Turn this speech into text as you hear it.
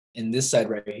in this side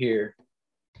right here.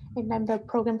 And I'm the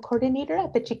program coordinator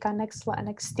at the Chicanx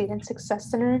Latinx Student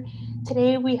Success Center.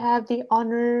 Today we have the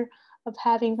honor of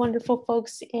having wonderful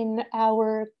folks in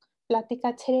our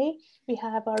platica today. We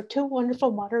have our two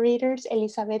wonderful moderators,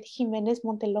 Elizabeth Jimenez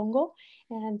Montelongo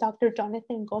and Dr.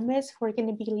 Jonathan Gomez, who are going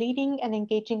to be leading and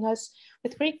engaging us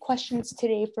with great questions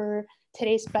today for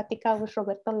today's platica with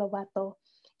Roberto Lovato.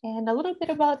 And a little bit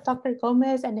about Dr.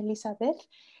 Gomez and Elizabeth.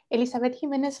 Elizabeth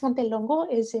Jimenez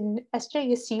Montelongo is an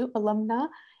SJSU alumna,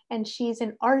 and she's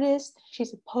an artist,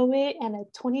 she's a poet, and a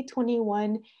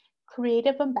 2021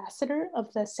 Creative Ambassador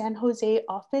of the San Jose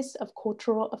Office of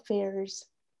Cultural Affairs.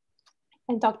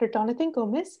 And Dr. Jonathan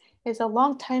Gomez is a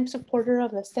longtime supporter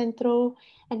of the Centro,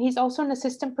 and he's also an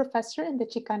assistant professor in the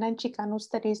Chicana and Chicano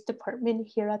Studies Department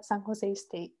here at San Jose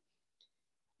State.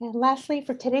 And lastly,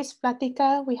 for today's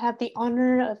platica, we have the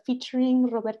honor of featuring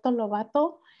Roberto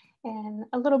Lovato. And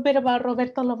a little bit about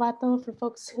Roberto Lovato for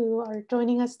folks who are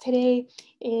joining us today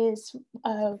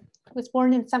was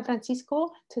born in San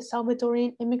Francisco to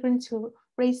Salvadorian immigrants who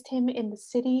raised him in the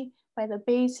city by the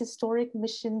Bay's historic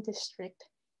Mission District.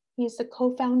 He is the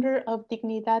co-founder of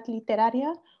Dignidad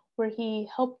Literaria, where he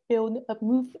helped build a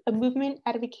movement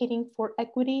advocating for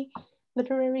equity,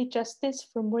 literary justice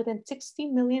for more than 60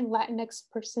 million Latinx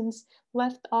persons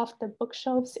left off the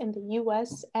bookshelves in the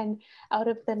US and out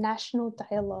of the national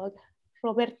dialogue.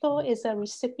 Roberto is a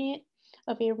recipient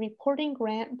of a reporting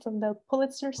grant from the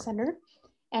Pulitzer Center,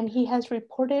 and he has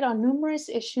reported on numerous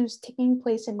issues taking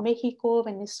place in Mexico,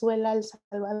 Venezuela, El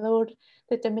Salvador,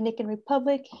 the Dominican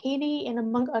Republic, Haiti, and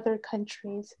among other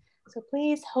countries. So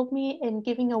please help me in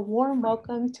giving a warm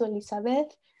welcome to Elizabeth,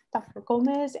 Dr.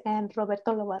 Gomez, and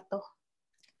Roberto Lovato.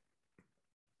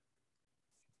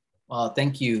 Well,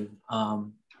 thank you.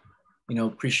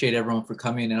 Appreciate everyone for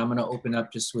coming. And I'm going to open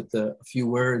up just with a few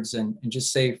words and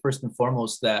just say first and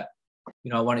foremost that,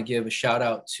 I want to give a shout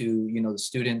out to, the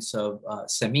students of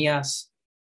Semillas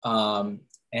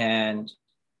and,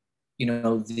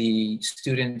 the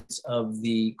students of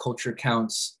the Culture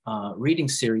Counts reading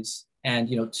series. And,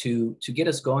 to get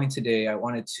us going today, I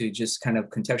wanted to just kind of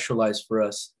contextualize for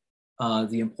us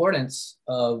the importance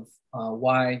of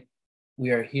why we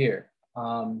are here.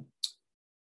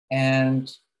 And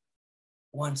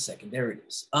one second, there it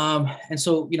is. And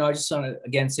so, I just want to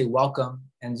again say welcome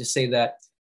and just say that,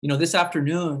 this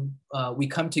afternoon, we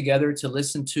come together to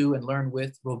listen to and learn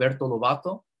with Roberto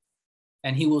Lovato,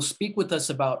 and he will speak with us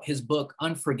about his book,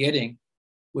 Unforgetting,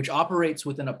 which operates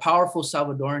within a powerful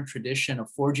Salvadoran tradition of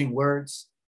forging words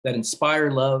that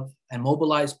inspire love and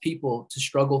mobilize people to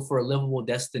struggle for a livable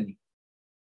destiny.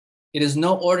 It is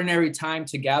no ordinary time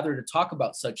to gather to talk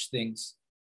about such things,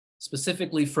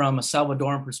 specifically from a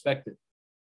Salvadoran perspective.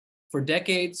 For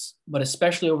decades, but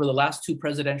especially over the last two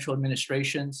presidential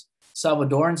administrations,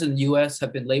 Salvadorans in the US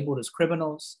have been labeled as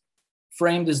criminals,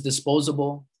 framed as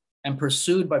disposable, and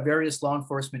pursued by various law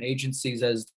enforcement agencies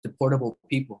as deportable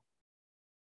people.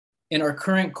 In our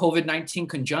current COVID-19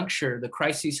 conjuncture, the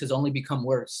crisis has only become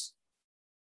worse.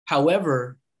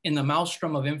 However, in the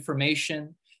maelstrom of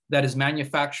information that is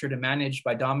manufactured and managed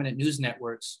by dominant news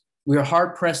networks, we are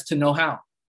hard-pressed to know how.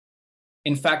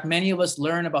 In fact, many of us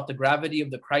learn about the gravity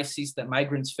of the crises that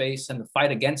migrants face and the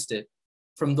fight against it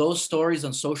from those stories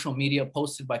on social media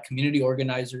posted by community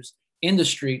organizers in the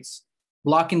streets,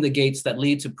 blocking the gates that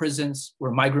lead to prisons where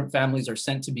migrant families are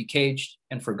sent to be caged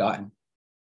and forgotten.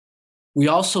 We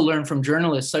also learn from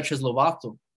journalists such as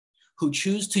Lovato, who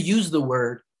choose to use the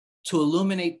word to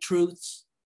illuminate truths,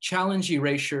 challenge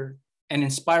erasure, and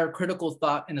inspire critical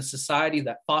thought in a society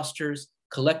that fosters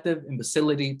collective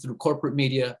imbecility through corporate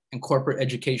media and corporate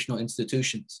educational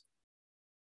institutions.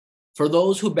 For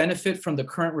those who benefit from the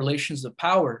current relations of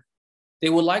power, they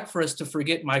would like for us to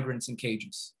forget migrants in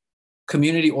cages,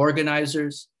 community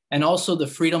organizers, and also the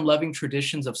freedom-loving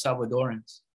traditions of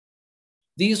Salvadorans.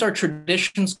 These are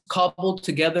traditions cobbled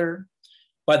together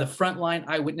by the frontline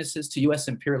eyewitnesses to US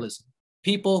imperialism,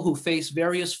 people who face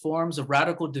various forms of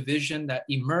radical division that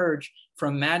emerge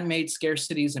from man-made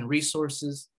scarcities and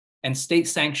resources and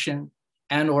state-sanctioned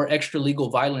and or extra-legal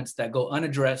violence that go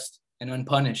unaddressed and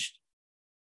unpunished.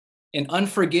 In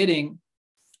Unforgetting,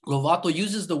 Lovato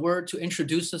uses the word to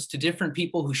introduce us to different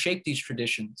people who shape these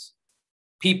traditions.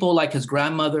 People like his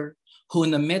grandmother, who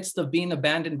in the midst of being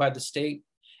abandoned by the state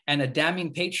and a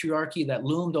damning patriarchy that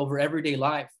loomed over everyday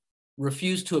life,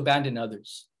 refused to abandon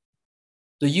others.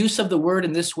 The use of the word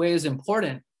in this way is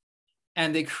important,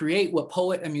 and they create what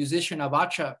poet and musician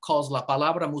Avacha calls la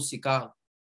palabra musical,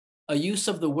 a use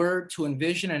of the word to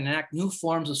envision and enact new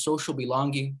forms of social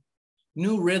belonging,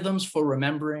 new rhythms for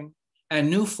remembering, and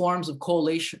new forms of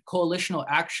coalitional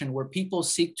action where people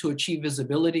seek to achieve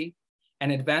visibility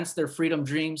and advance their freedom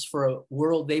dreams for a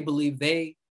world they believe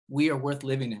we are worth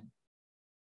living in.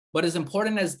 But as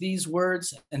important as these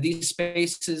words and these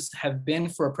spaces have been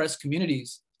for oppressed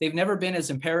communities, they've never been as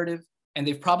imperative, and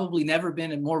they've probably never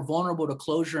been more vulnerable to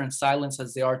closure and silence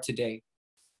as they are today.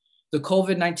 The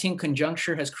COVID-19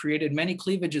 conjuncture has created many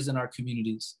cleavages in our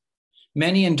communities.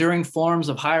 Many enduring forms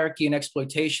of hierarchy and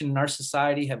exploitation in our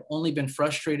society have only been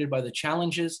frustrated by the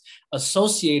challenges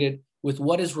associated with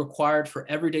what is required for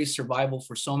everyday survival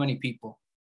for so many people.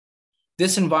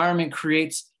 This environment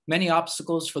creates many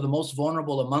obstacles for the most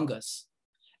vulnerable among us,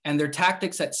 and their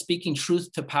tactics at speaking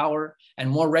truth to power are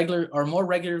more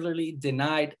regularly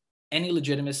denied any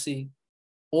legitimacy,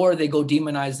 or they go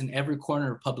demonized in every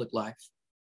corner of public life.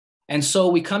 And so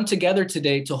we come together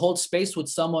today to hold space with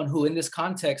someone who, in this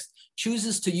context,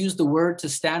 chooses to use the word to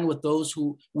stand with those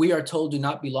who we are told do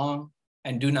not belong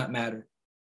and do not matter.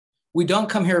 We don't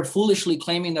come here foolishly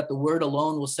claiming that the word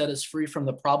alone will set us free from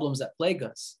the problems that plague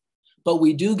us, but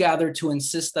we do gather to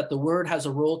insist that the word has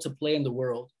a role to play in the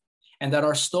world, and that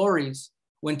our stories,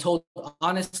 when told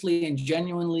honestly and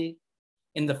genuinely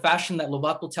in the fashion that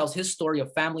Lovato tells his story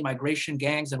of family, migration,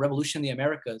 gangs, and revolution in the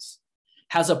Americas,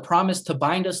 has a promise to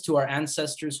bind us to our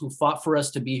ancestors who fought for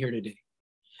us to be here today,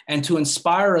 and to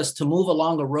inspire us to move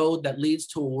along a road that leads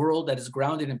to a world that is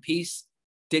grounded in peace,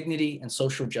 dignity, and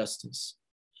social justice.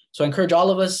 So I encourage all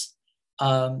of us,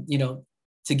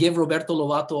 to give Roberto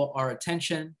Lovato our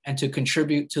attention and to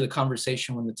contribute to the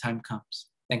conversation when the time comes.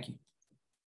 Thank you.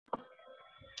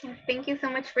 Thank you so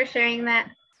much for sharing that,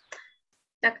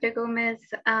 Dr. Gomez.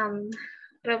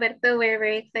 Roberto, we're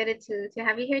very excited to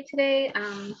have you here today.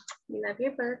 We love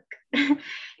your book.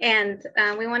 And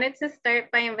we wanted to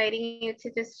start by inviting you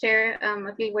to just share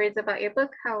a few words about your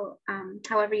book,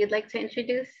 however you'd like to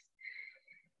introduce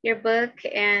your book,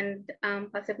 and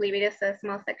possibly read us a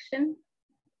small section.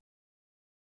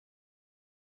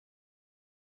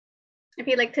 If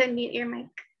you'd like to unmute your mic.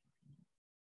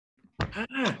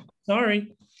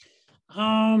 Sorry.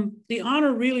 The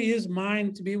honor really is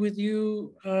mine to be with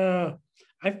you.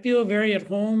 I feel very at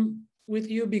home with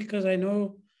you because I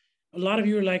know a lot of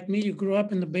you are like me. You grew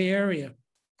up in the Bay Area.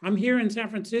 I'm here in San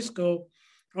Francisco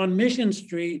on Mission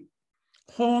Street,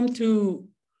 home to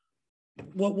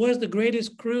what was the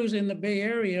greatest cruise in the Bay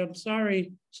Area. I'm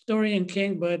sorry, Story and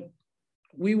King, but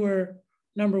we were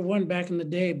 #1 back in the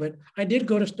day. But I did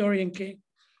go to Story and King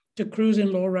to cruise in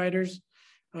lowriders,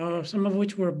 some of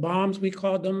which were bombs, we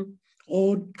called them,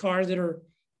 old cars that are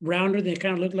rounder, they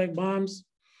kind of look like bombs.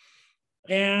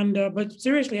 And, but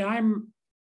seriously, I'm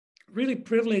really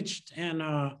privileged, and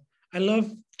I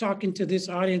love talking to this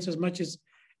audience as much as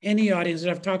any audience that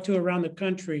I've talked to around the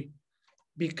country,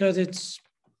 because it's,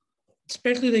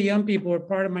 especially the young people, are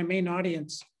part of my main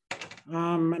audience.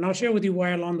 And I'll share with you why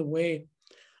along the way.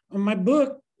 My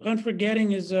book,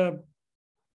 Unforgetting, is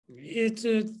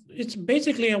it's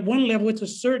basically at one level, it's a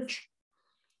search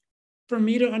for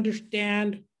me to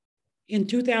understand in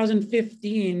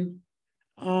 2015,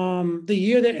 the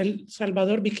year that El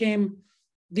Salvador became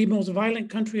the most violent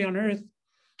country on earth,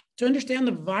 to understand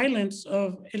the violence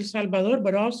of El Salvador,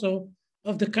 but also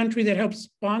of the country that helped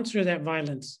sponsor that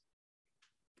violence,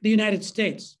 the United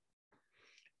States.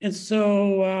 And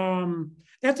so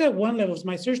that's at one level. It's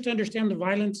my search to understand the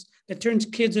violence that turns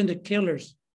kids into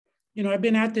killers. You know, I've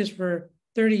been at this for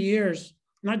 30 years,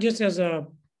 not just as a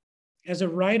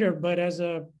writer, but as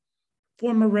a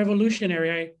former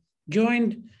revolutionary. I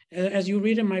joined, as you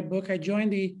read in my book, I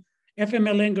joined the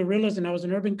FMLN guerrillas, and I was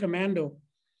an urban commando.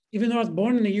 Even though I was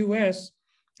born in the US,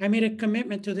 I made a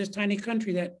commitment to this tiny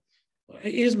country that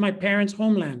is my parents'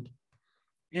 homeland.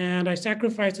 And I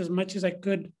sacrificed as much as I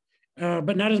could,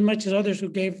 but not as much as others who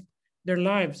gave their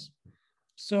lives.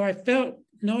 So I felt,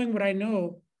 knowing what I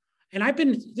know, and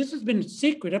this has been a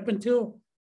secret up until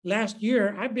last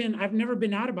year, I've never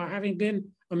been out about having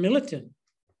been a militant,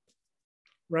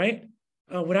 right?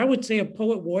 What I would say a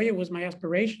poet warrior was my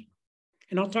aspiration.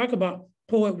 And I'll talk about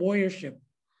poet warriorship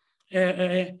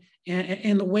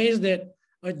and the ways that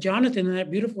Jonathan, in that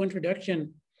beautiful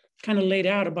introduction, kind of laid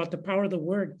out about the power of the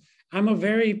word. I'm a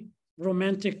very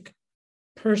romantic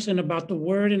person about the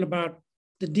word and about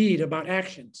the deed, about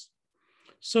actions.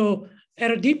 So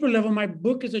at a deeper level, my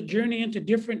book is a journey into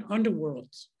different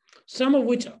underworlds, some of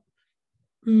which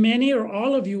many or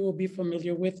all of you will be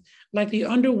familiar with, like the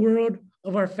underworld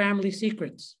of our family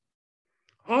secrets.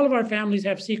 All of our families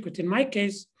have secrets. In my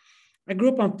case, I grew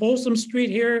up on Folsom Street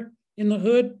here in the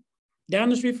hood, down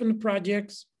the street from the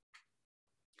projects,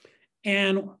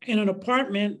 and in an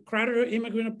apartment, crowded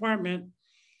immigrant apartment,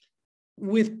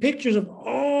 with pictures of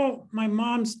all my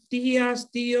mom's tias,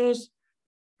 tios,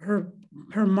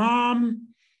 her mom,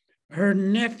 her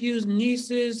nephews,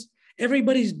 nieces,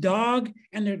 everybody's dog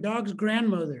and their dog's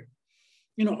grandmother,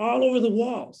 you know, all over the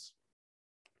walls.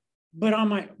 But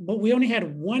we only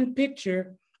had one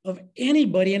picture of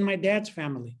anybody in my dad's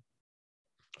family.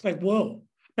 It's like, whoa.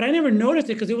 But I never noticed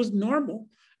it because it was normal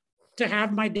to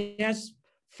have my dad's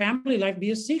family life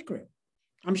be a secret.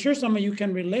 I'm sure some of you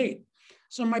can relate.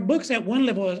 So my book's at one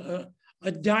level,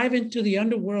 a dive into the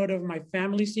underworld of my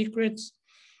family secrets,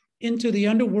 into the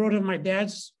underworld of my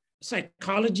dad's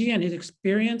psychology and his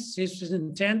experience, his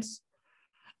intents.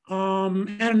 At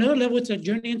another level, it's a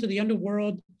journey into the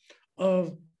underworld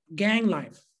of gang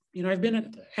life. You know, I've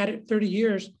been at it 30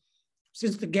 years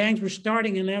since the gangs were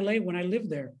starting in LA when I lived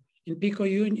there in Pico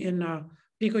Union,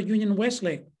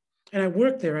 Westlake. And I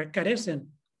worked there at Carecen.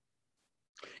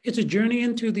 It's a journey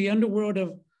into the underworld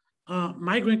of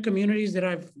migrant communities that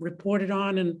I've reported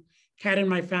on and had in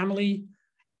my family.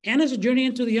 And it's a journey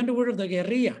into the underworld of the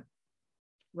guerrilla,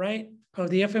 right? Of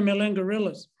the FMLN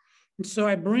guerrillas. And so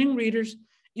I bring readers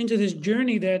into this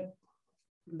journey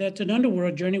that's an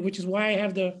underworld journey, which is why I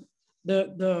have the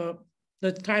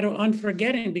title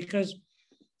Unforgetting, because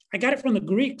I got it from the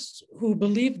Greeks who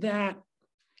believed that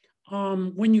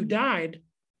when you died,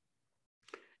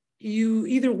 you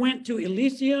either went to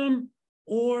Elysium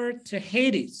or to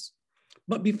Hades.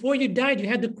 But before you died, you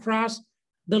had to cross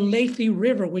the Lethe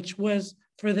River, which was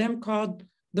for them called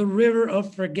the River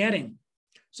of Forgetting,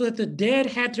 so that the dead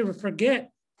had to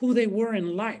forget who they were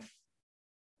in life.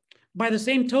 By the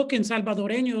same token,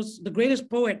 Salvadoreños, the greatest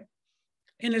poet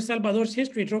in El Salvador's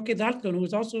history, Roque Dalton, who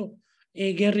was also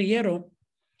a guerrillero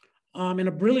and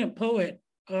a brilliant poet,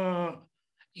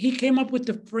 he came up with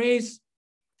the phrase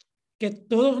que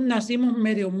todos nacimos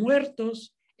medio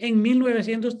muertos en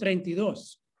 1932.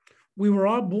 We were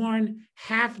all born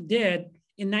half dead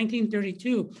in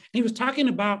 1932. And he was talking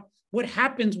about what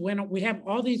happens when we have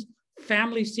all these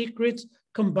family secrets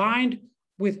combined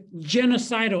with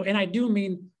genocidal, and I do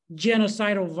mean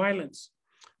genocidal violence.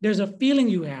 There's a feeling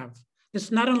you have.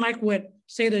 It's not unlike what,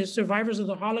 say, the survivors of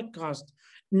the Holocaust,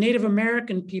 Native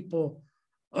American people,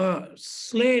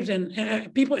 slaves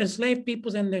and people, enslaved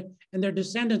peoples and their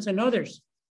descendants and others.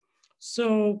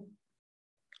 So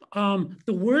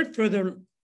the word for the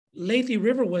Lethe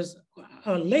River was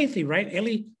Lethe, right?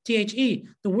 L-E-T-H-E.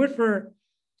 The word for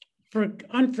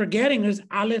unforgetting is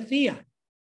aletheia,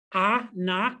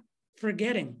 not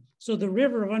forgetting. So the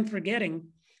river of unforgetting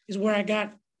is where I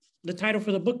got the title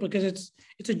for the book, because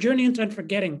it's a journey into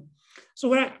unforgetting.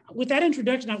 So with that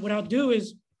introduction, what I'll do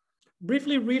is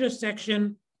briefly read a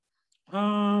section.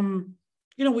 You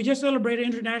know, we just celebrated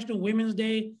International Women's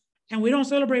Day, and we don't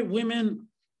celebrate women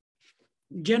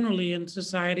generally in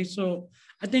society. So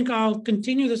I think I'll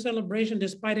continue the celebration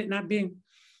despite it not being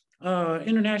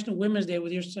International Women's Day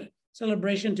with your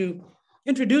celebration to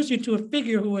introduce you to a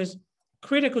figure who was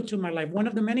critical to my life. One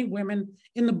of the many women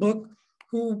in the book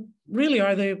who really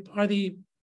are the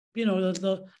you know,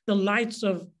 the lights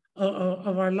of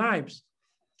our lives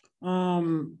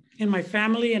in my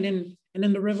family and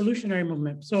in the revolutionary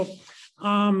movement. So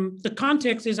the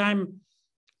context is I'm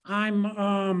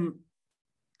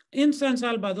in San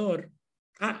Salvador,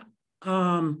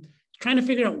 trying to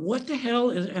figure out what the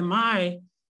hell am I,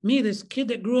 this kid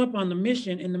that grew up on the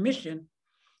mission,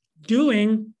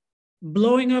 doing,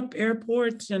 blowing up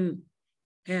airports and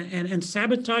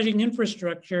sabotaging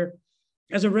infrastructure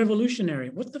as a revolutionary.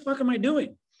 What the fuck am I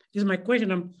doing? Is my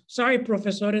question. I'm sorry,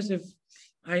 professores, if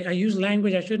I use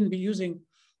language I shouldn't be using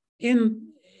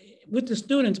with the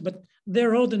students, but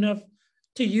they're old enough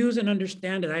to use and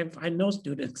understand it. I know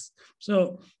students.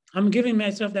 So I'm giving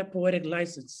myself that poetic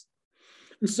license.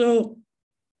 And so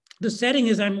the setting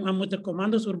is I'm with the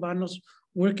Comandos Urbanos,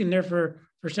 working there for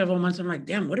several months. I'm like,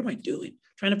 damn, what am I doing?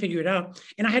 Trying to figure it out.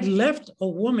 And I had left a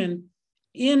woman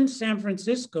in San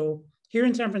Francisco, here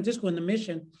in San Francisco in the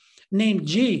mission, named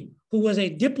G, who was a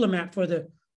diplomat for the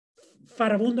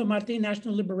Farabundo Martin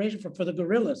National Liberation for the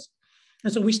guerrillas.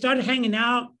 And so we started hanging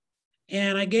out,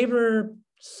 and I gave her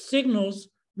signals,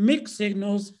 mixed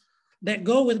signals, that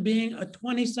go with being a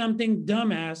 20-something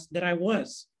dumbass that I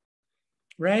was,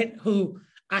 right? Who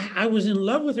I was in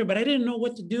love with her, but I didn't know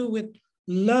what to do with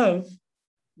love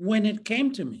when it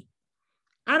came to me.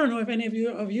 I don't know if any of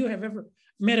you have ever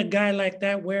met a guy like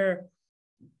that, where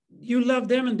you love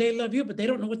them and they love you, but they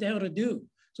don't know what the hell to do.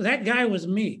 So that guy was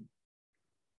me.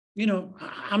 You know,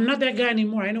 I'm not that guy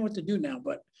anymore. I know what to do now,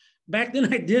 but back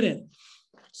then I didn't.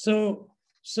 So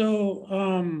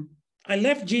I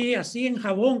left G así en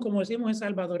jabón, como decimos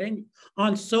en salvadoreño,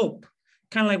 on soap.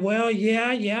 Kind of like, well,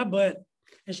 yeah, but,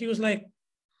 and she was like,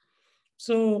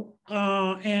 so,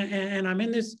 and I'm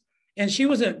in this, and she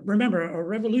was remember, a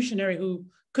revolutionary who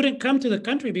couldn't come to the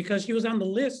country because she was on the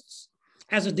lists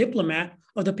as a diplomat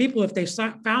of the people, if they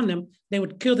found them, they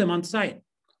would kill them on sight.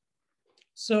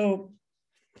 So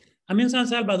I'm in San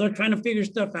Salvador trying to figure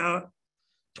stuff out,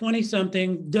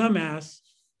 20-something, dumbass,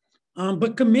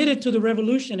 but committed to the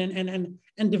revolution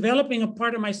and developing a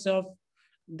part of myself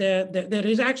that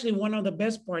is actually one of the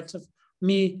best parts of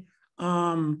me,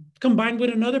 combined with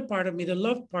another part of me, the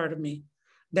love part of me,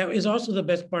 that is also the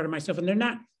best part of myself. And they're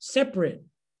not separate.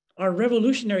 Our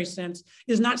revolutionary sense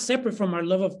is not separate from our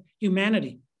love of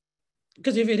humanity.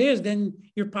 Because if it is, then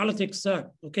your politics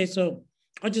suck. Okay, so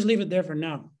I'll just leave it there for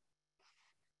now.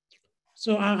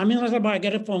 So I'm in Las Vegas, I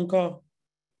get a phone call.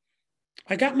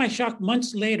 I got my shock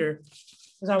months later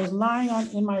as I was lying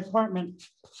in my apartment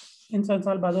in San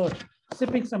Salvador,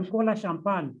 sipping some cola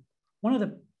champagne, one of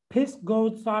the piss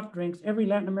gold soft drinks every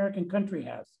Latin American country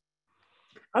has.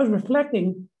 I was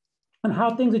reflecting on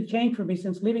how things had changed for me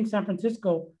since leaving San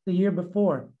Francisco the year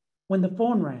before, when the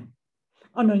phone rang.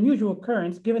 An unusual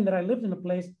occurrence, given that I lived in a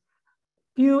place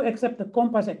few except the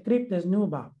compas at Cryptes knew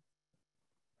about.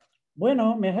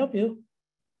 Bueno, may I help you?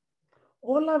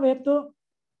 Hola, Beto.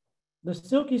 The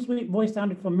silky sweet voice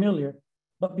sounded familiar,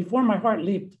 but before my heart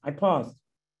leaped, I paused.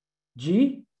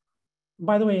 G?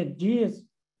 By the way, G is,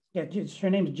 yeah, her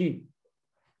name's G,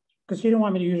 because she didn't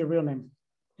want me to use her real name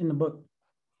in the book.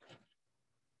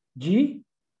 G?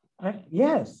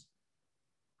 Yes.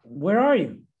 Where are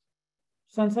you?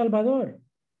 San Salvador.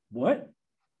 What?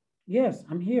 Yes,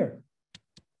 I'm here.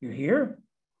 You're here?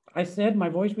 I said, my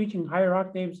voice reaching higher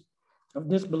octaves of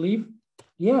disbelief.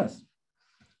 Yes.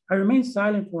 I remained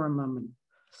silent for a moment,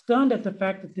 stunned at the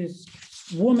fact that this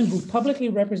woman who publicly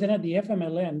represented the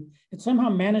FMLN had somehow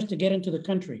managed to get into the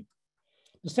country.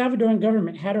 The Salvadoran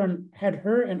government had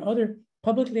her and other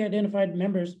publicly identified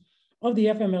members of the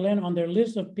FMLN on their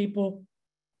list of people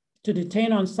to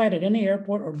detain on site at any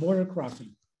airport or border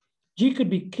crossing. G could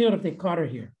be killed if they caught her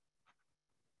here.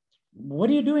 What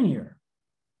are you doing here?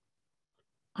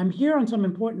 I'm here on some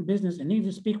important business and need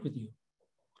to speak with you,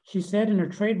 she said in her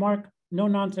trademark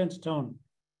no-nonsense tone.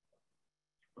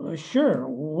 Sure,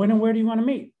 when and where do you want to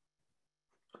meet?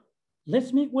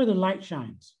 Let's meet where the light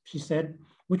shines, she said,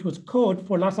 which was code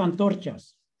for Las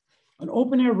Antorchas, an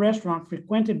open-air restaurant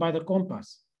frequented by the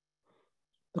compas.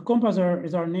 The compas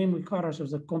is our name we call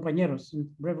ourselves, the compañeros,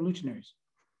 revolutionaries.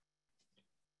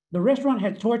 The restaurant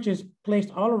had torches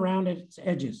placed all around its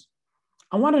edges.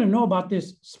 I wanted to know about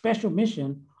this special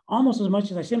mission almost as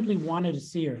much as I simply wanted to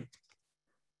see her.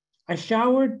 I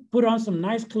showered, put on some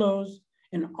nice clothes,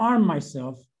 and armed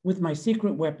myself with my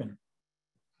secret weapon,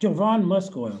 Jovan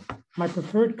musk oil, my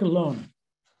preferred cologne.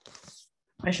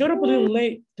 I showed up a little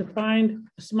late to find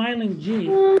a smiling G.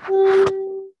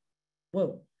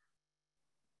 Whoa.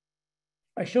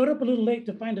 I showed up a little late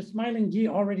to find a smiling G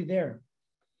already there.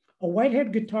 A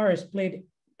white-haired guitarist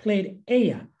played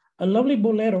Ella, a lovely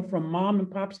bolero from Mom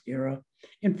and Pop's era,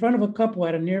 in front of a couple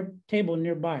at a table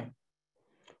nearby.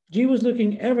 G was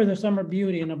looking ever the summer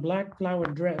beauty in a black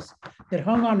flowered dress that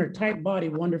hung on her tight body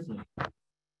wonderfully.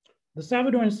 The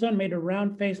Salvadoran sun made her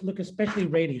round face look especially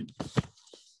radiant.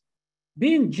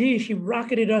 Being G, she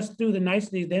rocketed us through the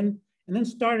niceties and then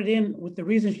started in with the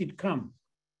reason she'd come.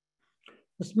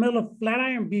 The smell of flat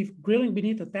iron beef grilling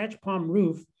beneath a thatched palm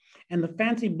roof and the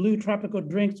fancy blue tropical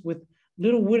drinks with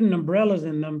little wooden umbrellas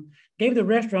in them gave the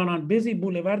restaurant on busy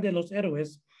Boulevard de los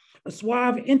Héroes a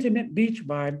suave, intimate beach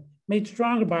vibe made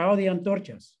stronger by all the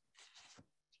antorchas.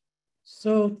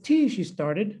 So, T, she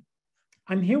started,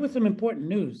 I'm here with some important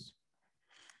news.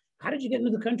 How did you get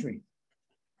into the country?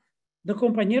 The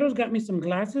compañeros got me some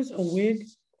glasses, a wig,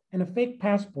 and a fake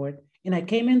passport, and I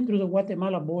came in through the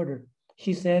Guatemala border,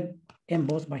 she said en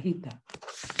voz bajita.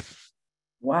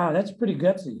 Wow, that's pretty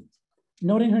gutsy.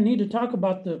 Noting her need to talk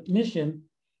about the mission,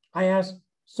 I asked,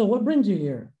 so what brings you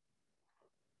here?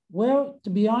 Well, to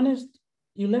be honest,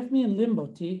 you left me in limbo,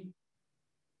 T.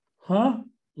 Huh?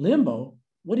 Limbo?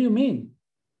 What do you mean?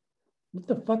 What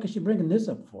the fuck is she bringing this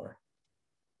up for?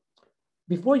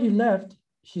 Before you left,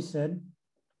 she said,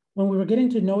 when we were getting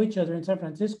to know each other in San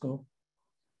Francisco,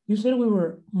 you said we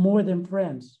were more than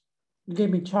friends. You gave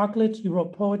me chocolates, you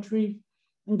wrote poetry,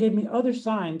 and gave me other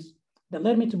signs that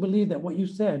led me to believe that what you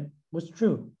said was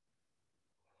true.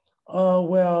 Oh,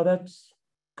 well, that's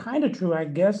kind of true, I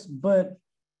guess, but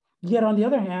yet on the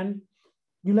other hand,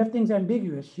 you left things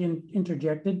ambiguous, she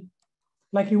interjected,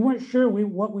 like you weren't sure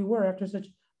what we were after such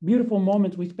beautiful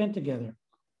moments we spent together.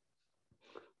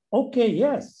 Okay,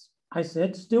 yes, I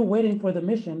said, still waiting for the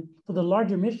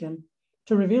larger mission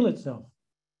to reveal itself.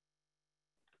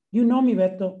 You know me,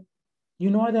 Beto. You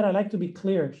know that I like to be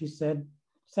clear, she said,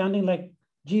 sounding like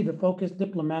G, the focused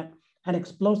diplomat and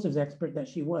explosives expert that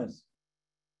she was.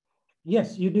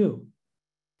 Yes, you do.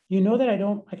 You know that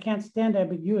I can't stand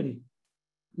ambiguity.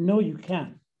 No, you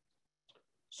can't.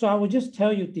 So I would just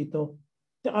tell you, Tito,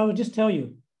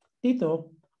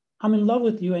 Tito, I'm in love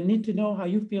with you and need to know how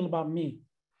you feel about me.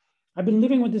 I've been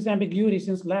living with this ambiguity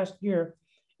since last year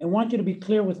and want you to be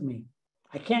clear with me.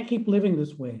 I can't keep living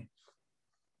this way.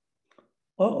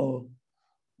 Uh-oh,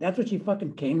 that's what she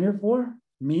fucking came here for?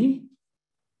 Me?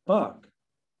 Fuck.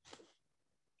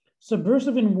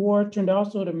 Subversive in war turned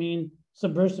also to mean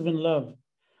subversive in love.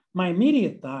 My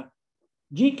immediate thought,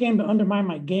 G came to undermine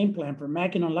my game plan for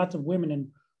macking on lots of women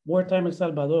in wartime El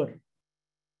Salvador.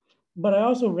 But I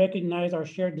also recognized our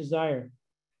shared desire.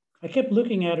 I kept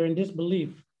looking at her in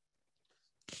disbelief,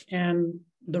 and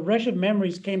the rush of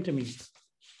memories came to me.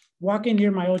 Walking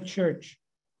near my old church,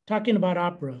 talking about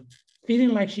opera, feeling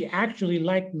like she actually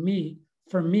liked me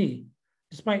for me,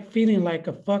 despite feeling like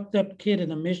a fucked up kid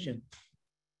in a mission.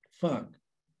 Fuck.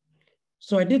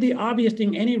 So I did the obvious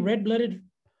thing any red-blooded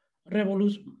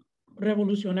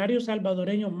revolucionario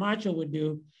salvadoreño macho would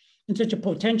do in such a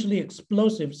potentially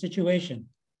explosive situation.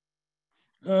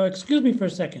 Excuse me for a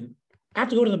second. I have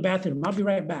to go to the bathroom. I'll be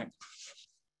right back.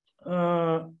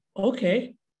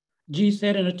 Okay, G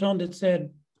said in a tone that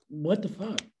said, what the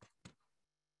fuck?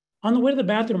 On the way to the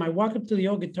bathroom, I walked up to the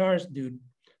old guitarist dude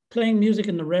playing music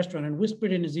in the restaurant and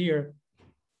whispered in his ear.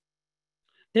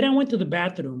 Then I went to the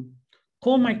bathroom,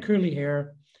 combed my curly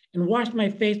hair, and washed my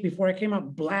face before I came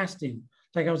out blasting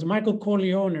like I was Michael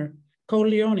Corleone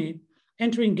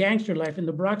entering gangster life in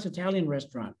the Bronx Italian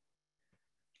restaurant.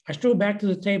 I strolled back to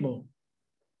the table.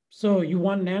 So you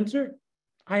want an answer?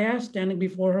 I asked, standing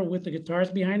before her with the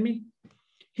guitarist behind me.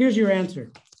 Here's your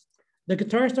answer. The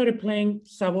guitar started playing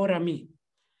Sabor a Mi.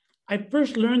 I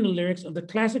first learned the lyrics of the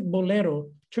classic bolero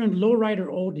turned lowrider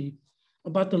oldie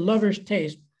about the lover's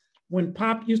taste when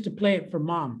Pop used to play it for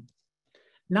Mom.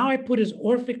 Now I put his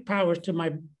Orphic powers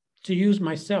to use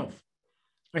myself.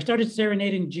 I started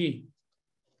serenading G.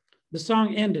 The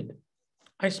song ended.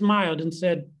 I smiled and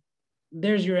said,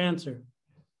 there's your answer.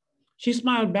 She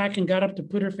smiled back and got up to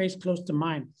put her face close to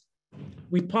mine.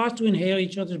 We paused to inhale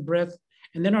each other's breath,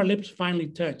 and then our lips finally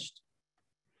touched.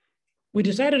 We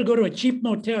decided to go to a cheap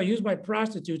motel used by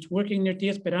prostitutes working near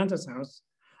Tia Esperanza's house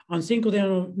on Cinco de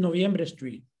Noviembre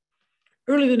Street.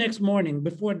 Early the next morning,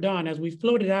 before dawn, as we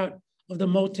floated out of the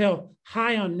motel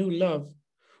high on new love,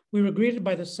 we were greeted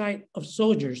by the sight of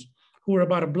soldiers who were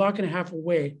about a block and a half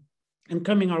away and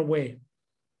coming our way.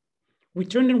 We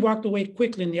turned and walked away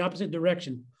quickly in the opposite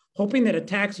direction, hoping that a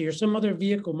taxi or some other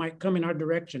vehicle might come in our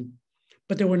direction,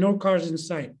 but there were no cars in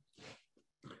sight.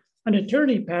 An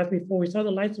eternity passed before we saw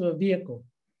the lights of a vehicle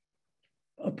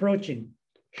approaching,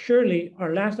 surely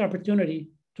our last opportunity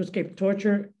to escape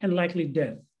torture and likely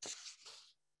death.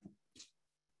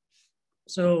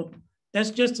 So that's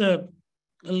just a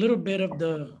little bit of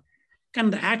the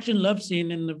kind of the action love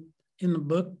scene in the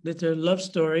book. It's a love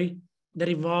story that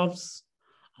evolves.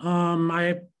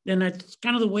 And it's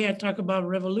kind of the way I talk about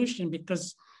revolution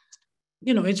because,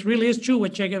 you know, it really is true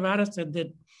what Che Guevara said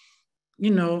that,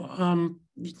 you know,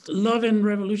 love and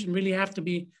revolution really have to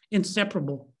be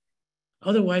inseparable.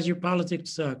 Otherwise, your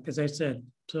politics suck, as I said.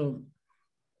 So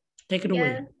take it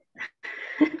away.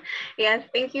 Yes,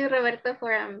 thank you, Roberto,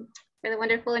 for the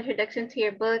wonderful introduction to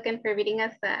your book and for reading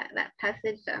us that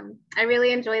passage. I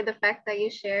really enjoyed the fact that you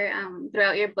share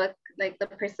throughout your book, like the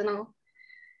personal,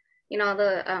 you know,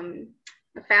 the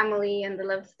family and the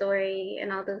love story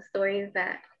and all those stories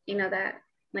that, you know, that,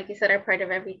 like you said, are part of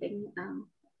everything.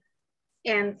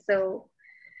 And so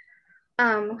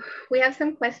we have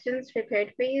some questions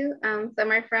prepared for you.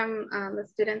 Some are from the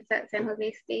students at San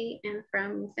Jose State and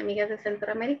from Semillas de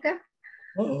Centroamérica.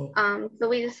 So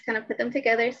we just kind of put them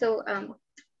together. So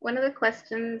one of the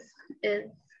questions is,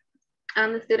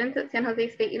 the students at San Jose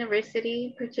State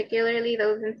University, particularly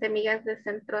those in Semillas de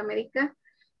Centroamérica,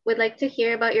 would like to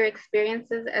hear about your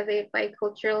experiences as a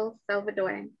bicultural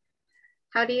Salvadoran.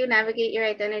 How do you navigate your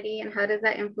identity and how does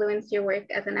that influence your work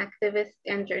as an activist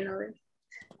and journalist?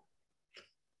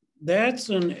 That's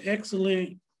an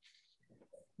excellent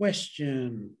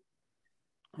question.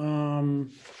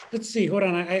 Let's see, hold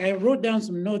on. I wrote down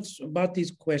some notes about these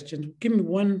questions. Give me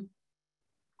one.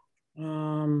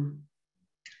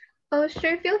 Oh,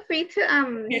 sure. Feel free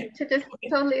to just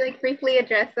totally like briefly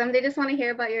address them. They just want to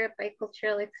hear about your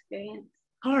bicultural experience.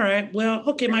 All right. Well,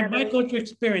 okay. My bicultural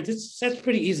experience. That's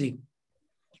pretty easy.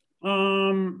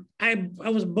 I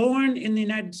was born in the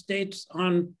United States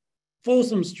on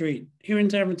Folsom Street here in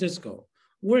San Francisco.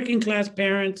 Working class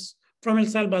parents from El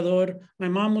Salvador. My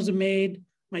mom was a maid.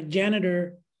 My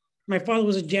father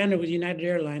was a janitor with United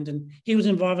Airlines, and he was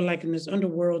involved in this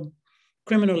underworld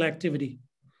criminal activity.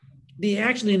 they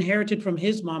actually inherited from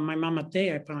his mom, my mama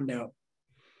Te, I found out.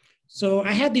 So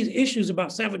I had these issues about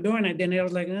Salvadoran identity. I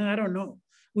was like, I don't know.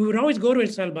 We would always go to El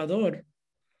Salvador.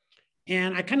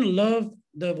 And I kind of love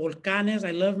the volcanes.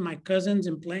 I love my cousins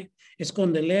and playing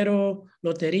escondelero,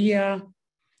 loteria,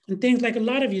 and things like a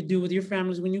lot of you do with your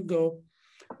families when you go.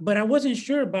 But I wasn't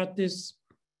sure about this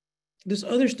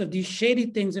other stuff, these shady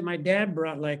things that my dad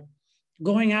brought, like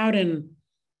going out and,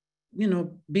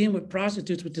 being with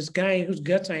prostitutes with this guy whose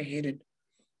guts I hated,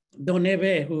 Don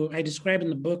Eve, who I describe in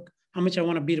the book, how much I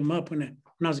want to beat him up when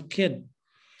I was a kid.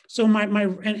 So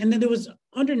and then there was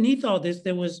underneath all this,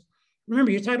 there was,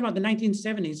 remember, you're talking about the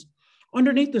 1970s.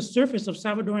 Underneath the surface of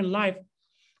Salvadoran life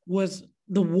was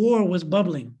the war was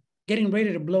bubbling, getting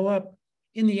ready to blow up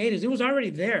in the 80s. It was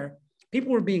already there.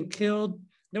 People were being killed.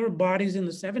 There were bodies in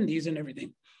the 70s and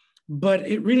everything. But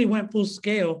it really went full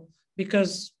scale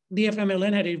because the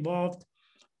FMLN had evolved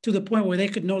to the point where they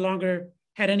could no longer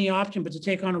had any option but to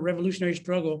take on a revolutionary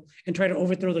struggle and try to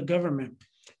overthrow the government.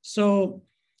 So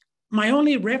my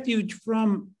only refuge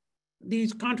from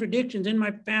these contradictions in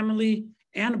my family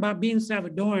and about being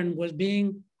Salvadoran was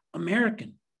being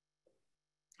American.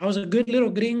 I was a good little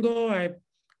gringo. I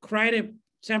cried at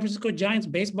San Francisco Giants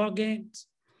baseball games.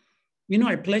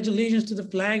 I pledged allegiance to the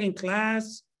flag in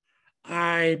class.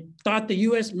 I thought the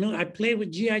U.S. I played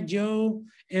with G.I. Joe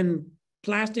and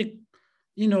plastic,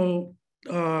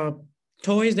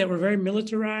 toys that were very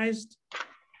militarized.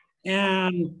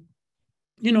 And,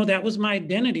 that was my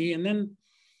identity. And then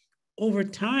over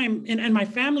time, and my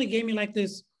family gave me like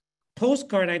this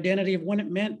postcard identity of what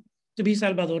it meant to be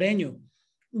Salvadoreño.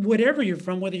 Whatever you're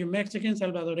from, whether you're Mexican,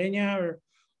 Salvadoreña, or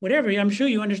whatever, I'm sure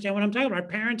you understand what I'm talking about. Our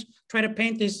parents try to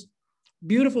paint this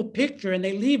beautiful picture and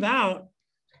they leave out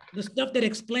the stuff that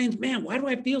explains, man, why do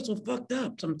I feel so fucked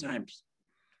up sometimes,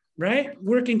 right?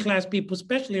 Working class people,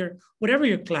 especially, or whatever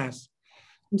your class.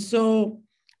 And so,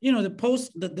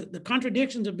 the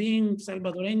contradictions of being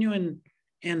Salvadoreño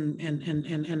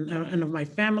and of my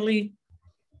family,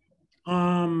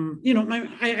 I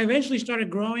eventually started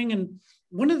growing, and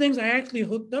one of the things I actually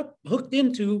hooked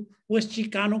into was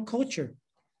Chicano culture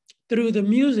through the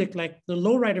music, like the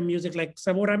lowrider music, like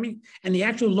Sabor a Mi, and the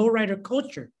actual lowrider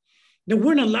culture. There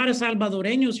weren't a lot of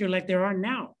Salvadoreños here like there are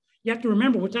now. You have to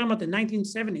remember, we're talking about the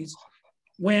 1970s,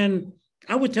 when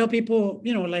I would tell people,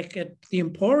 like at the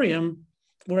Emporium,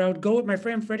 where I would go with my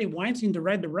friend Freddie Weinstein to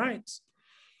ride the rides.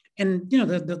 And,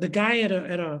 the guy at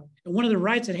one of the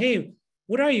rides said, hey,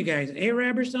 what are you guys,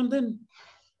 Arab or something?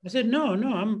 I said, no,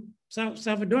 I'm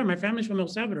Salvador. My family's from El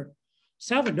Salvador.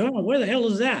 Salvador, where the hell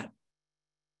is that?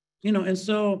 And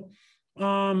so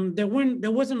there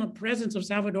wasn't a presence of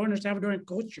Salvadoran or Salvadoran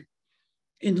culture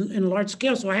in large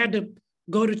scale. So I had to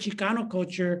go to Chicano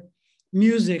culture,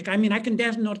 music. I mean, I can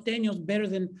dance norteños better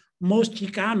than most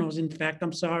Chicanos. In fact,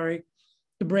 I'm sorry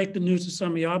to break the news to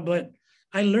some of y'all, but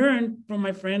I learned from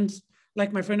my friends,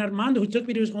 like my friend Armando, who took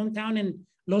me to his hometown in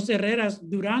Los Herreras,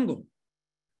 Durango.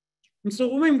 And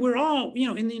so, we're all,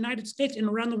 in the United States and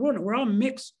around the world, we're all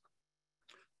mixed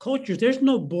cultures. There's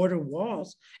no border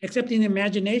walls, except in the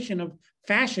imagination of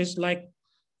fascists like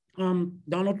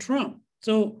Donald Trump.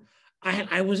 So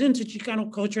I was into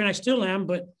Chicano culture, and I still am,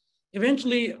 but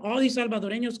eventually all these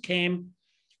Salvadoreños came,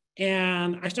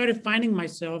 and I started finding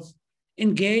myself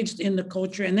engaged in the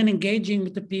culture, and then engaging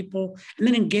with the people, and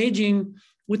then engaging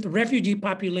with the refugee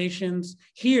populations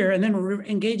here, and then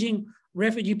engaging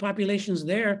refugee populations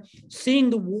there, seeing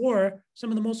the war, some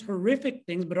of the most horrific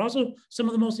things, but also some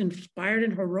of the most inspired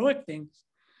and heroic things,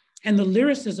 and the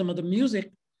lyricism of the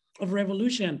music of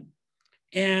revolution.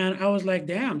 And I was like,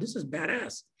 damn, this is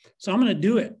badass. So I'm gonna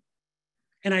do it.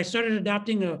 And I started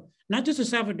adopting not just a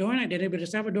Salvadoran identity, but a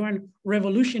Salvadoran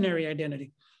revolutionary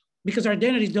identity, because our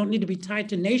identities don't need to be tied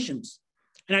to nations.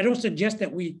 And I don't suggest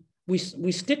that we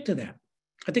stick to that.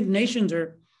 I think nations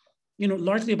are,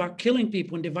 largely about killing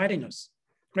people and dividing us,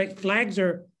 right? Flags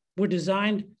were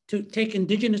designed to take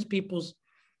indigenous peoples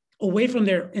away from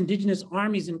their indigenous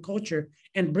armies and culture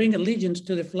and bring allegiance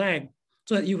to the flag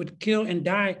so that you would kill and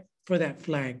die for that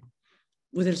flag.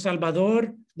 With El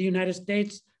Salvador, the United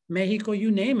States, Mexico, you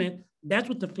name it, that's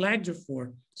what the flags are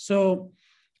for. So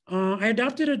I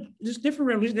adopted this different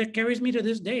revolution that carries me to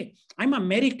this day. I'm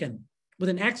American with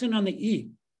an accent on the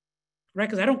E, right?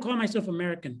 Because I don't call myself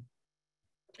American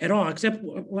at all, except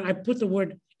when I put the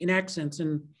word in accents.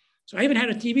 And so I even had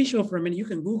a TV show for a minute. You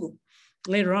can Google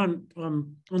later on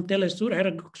Telesur. I had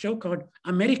a show called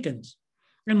Americans.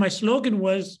 And my slogan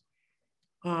was,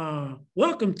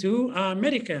 welcome to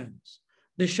Americans,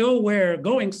 the show where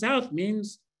going south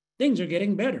means things are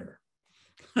getting better.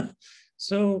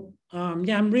 So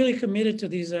yeah, I'm really committed to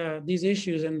these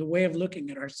issues and the way of looking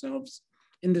at ourselves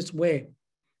in this way.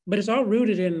 But it's all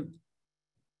rooted in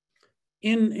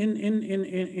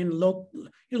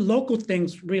local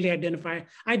things. Really identify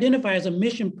as a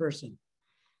mission person.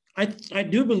 I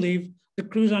do believe the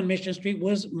cruise on Mission Street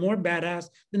was more badass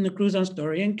than the cruise on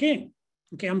Story and King.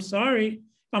 Okay, I'm sorry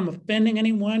if I'm offending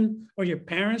anyone or your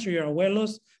parents or your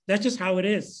abuelos. That's just how it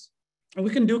is. And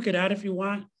we can duke it out if you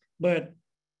want, but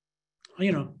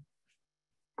you know.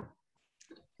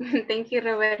 Thank you,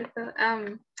 Roberto.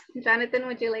 Jonathan,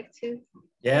 would you like to?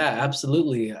 Yeah,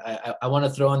 absolutely. I want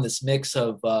to throw in this mix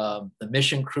of the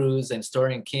Mission Cruise and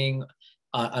Story and King.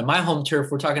 On my home turf,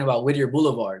 we're talking about Whittier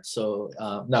Boulevard. So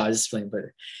no, I just playing,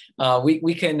 but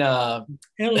we can.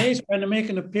 LA's trying to make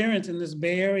an appearance in this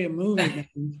Bay Area movie.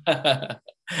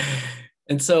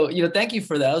 And so, thank you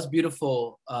for that. That was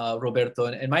beautiful, Roberto.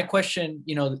 And my question,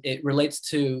 it relates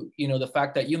to, the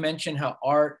fact that you mentioned how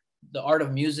the art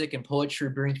of music and poetry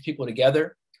brings people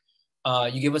together.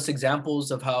 You give us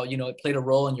examples of how, it played a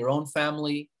role in your own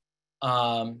family,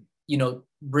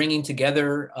 bringing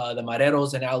together the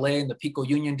Mareros in LA and the Pico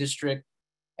Union District,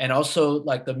 and also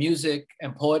like the music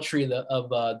and poetry of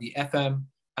the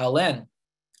FMLN.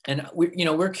 And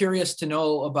we're curious to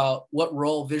know about what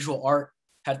role visual art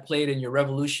had played in your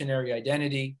revolutionary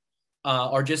identity,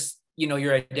 or just,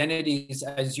 your identities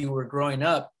as you were growing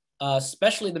up,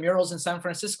 especially the murals in San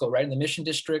Francisco, right, in the Mission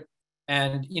District.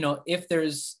 And, if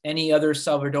there's any other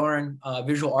Salvadoran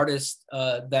visual artists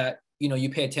that, you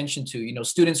pay attention to,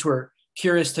 students were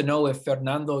curious to know if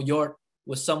Fernando Yort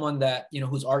was someone that,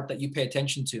 whose art that you pay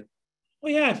attention to. Oh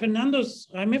yeah,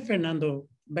 I met Fernando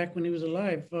back when he was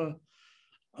alive.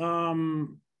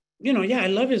 Yeah, I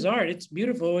love his art. It's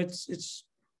beautiful. It's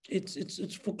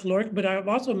folkloric, but I've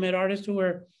also met artists who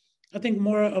are, I think,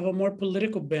 more of a more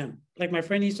political bent, like my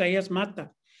friend Isaías Mata.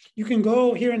 You can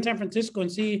go here in San Francisco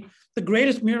and see the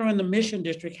greatest mural in the Mission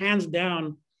District, hands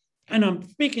down, and I'm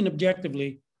speaking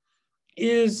objectively,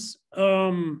 is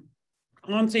on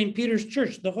St. Peter's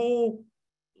Church. The whole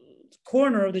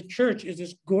corner of the church is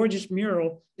this gorgeous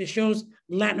mural that shows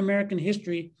Latin American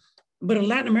history, but a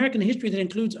Latin American history that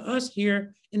includes us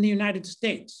here in the United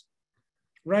States,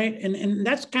 right? And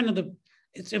that's kind of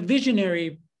it's a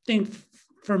visionary thing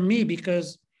for me,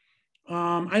 because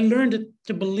I learned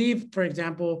to believe, for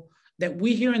example, that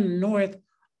we here in the North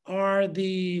are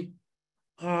the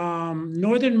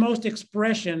northernmost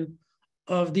expression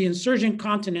of the insurgent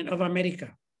continent of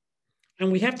America.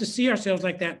 And we have to see ourselves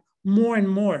like that more and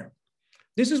more.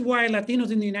 This is why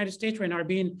Latinos in the United States right now are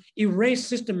being erased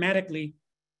systematically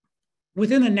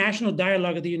within the national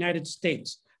dialogue of the United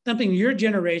States, something your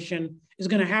generation is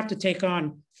going to have to take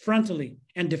on frontally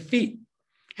and defeat.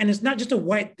 And it's not just a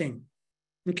white thing,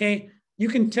 okay? You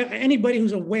can tell, anybody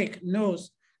who's awake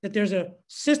knows that there's a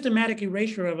systematic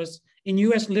erasure of us in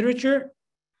US literature,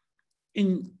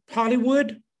 in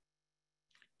Hollywood,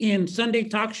 in Sunday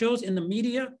talk shows, in the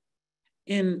media,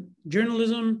 in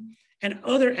journalism, and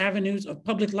other avenues of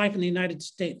public life in the United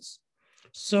States.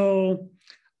 So,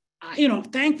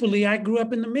 thankfully, I grew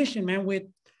up in the Mission, man, with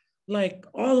like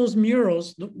all those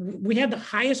murals. We had the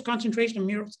highest concentration of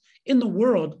murals in the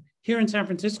world here in San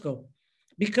Francisco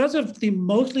because of the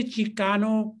mostly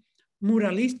Chicano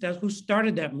muralistas who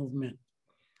started that movement,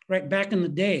 right, back in the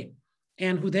day,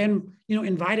 and who then,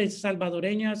 invited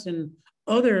Salvadoreñas and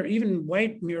other, even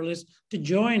white muralists to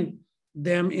join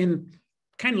them in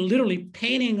kind of literally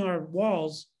painting our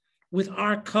walls with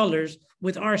our colors,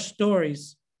 with our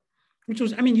stories, which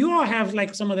was, you all have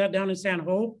like some of that down in San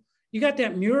Jose. You got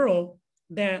that mural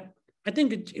that I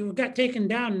think it got taken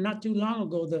down not too long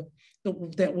ago,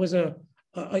 that was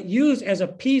used as a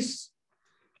peace,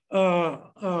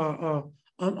 a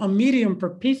medium for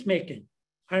peacemaking.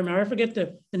 I forget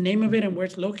the name of it and where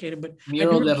it's located, but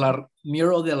Mural de la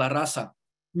Raza.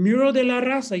 Mural de la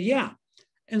Raza, yeah.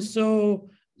 And so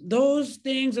those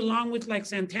things, along with like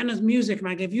Santana's music,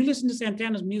 like if you listen to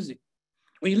Santana's music,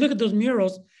 or you look at those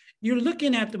murals, you're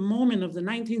looking at the moment of the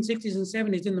 1960s and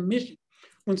 70s in the Mission,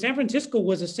 when San Francisco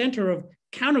was a center of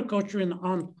counterculture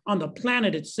on the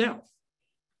planet itself,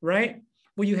 right?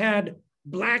 Where you had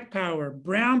Black power,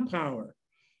 brown power,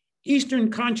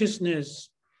 Eastern consciousness,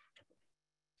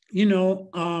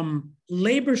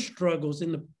 labor struggles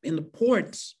in the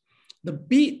ports, the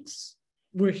beats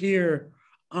were here,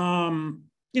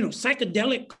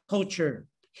 psychedelic culture,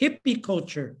 hippie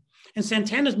culture. And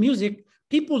Santana's music,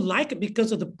 people like it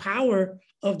because of the power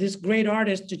of this great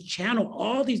artist to channel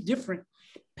all these different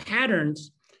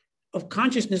patterns of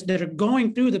consciousness that are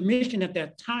going through the Mission at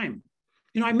that time.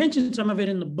 I mentioned some of it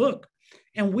in the book,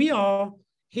 and we all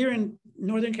here in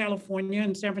Northern California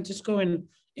and San Francisco and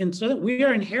in Southern, we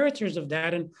are inheritors of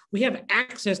that, and we have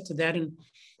access to that, and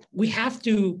we have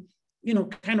to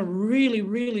kind of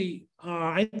really,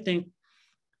 I think,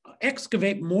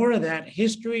 excavate more of that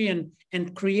history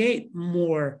and create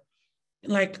more,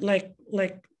 like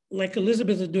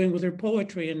Elizabeth is doing with her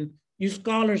poetry, and you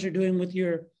scholars are doing with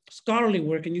your scholarly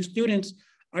work, and you students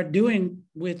are doing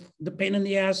with the pain in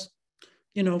the ass,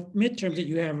 midterms that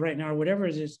you have right now, or whatever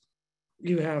it is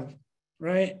you have,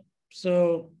 right?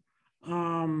 So,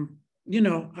 San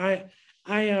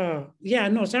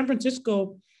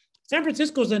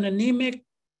Francisco is an anemic.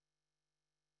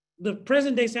 The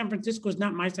present day San Francisco is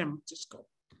not my San Francisco.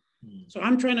 So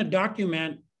I'm trying to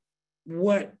document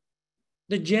what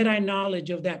the Jedi knowledge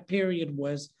of that period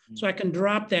was, so I can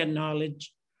drop that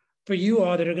knowledge for you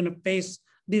all that are going to face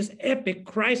this epic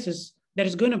crisis that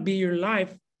is going to be your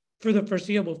life for the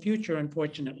foreseeable future,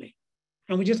 unfortunately.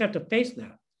 And we just have to face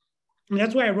that. And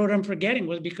that's why I wrote Unforgetting,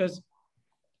 was because,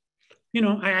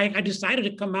 I decided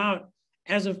to come out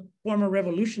as a former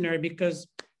revolutionary because,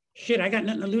 shit, I got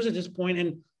nothing to lose at this point,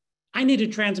 and I need to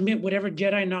transmit whatever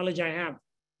Jedi knowledge I have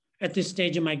at this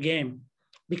stage of my game,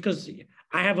 because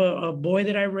I have a boy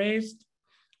that I raised,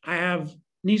 I have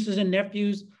nieces and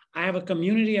nephews, I have a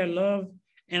community I love,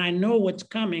 and I know what's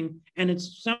coming. And a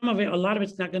lot of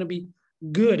it's not going to be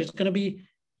good. It's going to be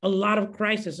a lot of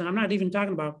crisis. And I'm not even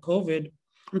talking about COVID.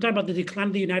 I'm talking about the decline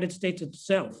of the United States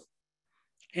itself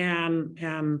and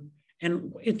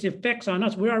its effects on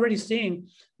us. We're already seeing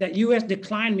that US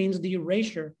decline means the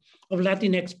erasure of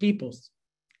Latinx peoples,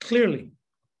 clearly.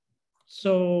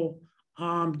 So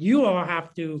you all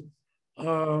have to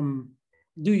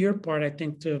do your part, I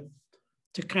think, to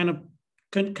kind of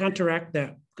counteract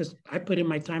that, because I put in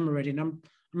my time already, and I'm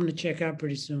going to check out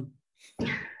pretty soon.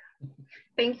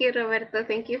 Thank you, Roberto.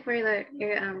 Thank you for your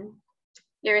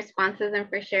responses and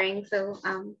for sharing so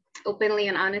openly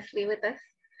and honestly with us.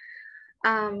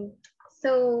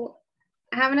 So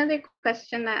I have another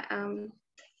question that I'm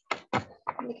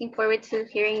looking forward to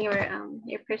hearing your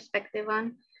perspective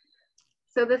on.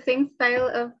 So the same style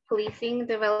of policing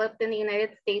developed in the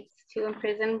United States to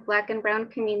imprison Black and Brown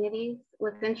communities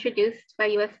was introduced by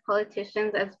US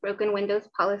politicians as broken windows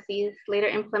policies later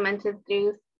implemented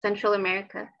through Central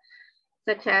America,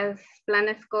 such as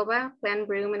Plan Escoba, Plan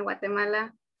Broom in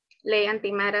Guatemala, Ley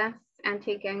Antimaras,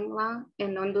 Anti-Gang Law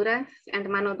in Honduras, and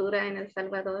Mano Dura in El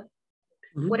Salvador.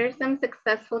 Mm-hmm. What are some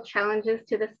successful challenges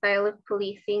to the style of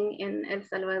policing in El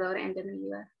Salvador and in the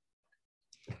US?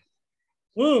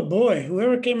 Oh boy,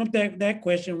 whoever came up with that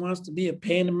question wants to be a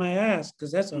pain in my ass,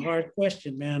 because that's a hard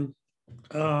question, man.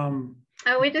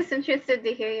 We're just interested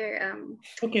to hear your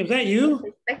okay, was that you?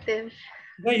 Perspective.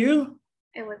 Was that you?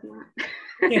 It was not.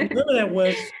 Okay, whoever that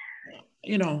was,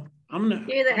 I'm gonna.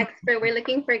 You're the expert. We're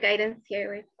looking for guidance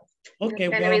here. We're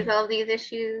trying to resolve these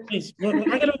issues. Well,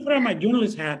 I gotta put on my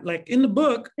journalist hat. Like in the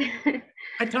book,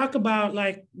 I talk about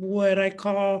like what I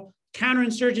call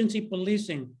counterinsurgency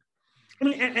policing.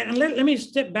 Let me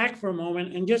step back for a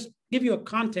moment and just give you a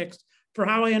context for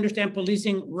how I understand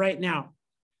policing right now.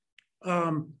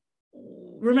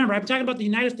 Remember, I'm talking about the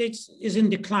United States is in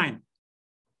decline.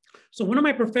 So one of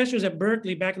my professors at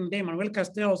Berkeley back in the day, Manuel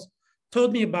Castells,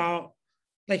 told me about,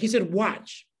 like he said,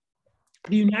 watch.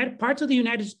 Parts of the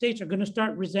United States are going to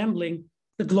start resembling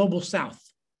the global South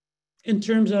in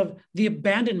terms of the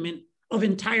abandonment of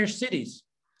entire cities,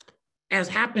 as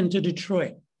happened to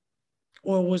Detroit,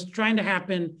 or was trying to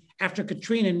happen after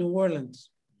Katrina in New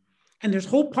Orleans. And there's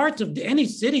whole parts of any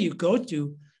city you go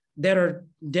to that are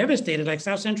devastated, like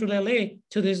South Central LA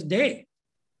to this day,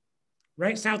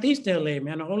 right? Southeast LA,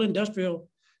 man, a whole industrial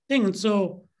thing. And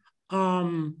so,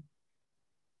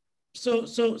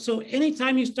 so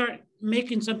anytime you start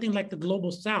making something like the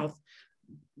global South,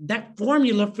 that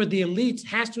formula for the elites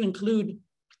has to include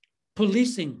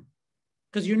policing,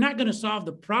 because you're not going to solve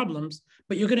the problems,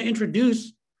 but you're going to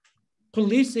introduce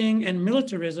policing and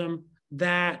militarism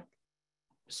that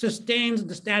sustains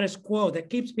the status quo, that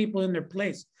keeps people in their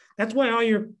place. That's why all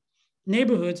your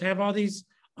neighborhoods have all these,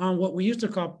 what we used to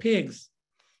call pigs,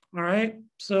 all right?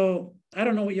 So I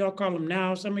don't know what y'all call them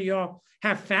now. Some of y'all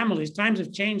have families. Times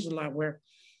have changed a lot, where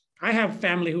I have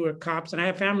family who are cops and I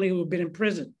have family who have been in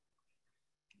prison.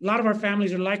 A lot of our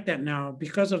families are like that now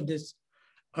because of this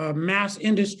mass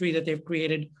industry that they've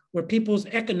created, where people's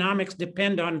economics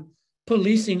depend on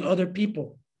policing other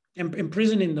people and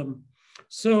imprisoning them.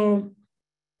 So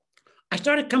I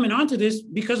started coming onto this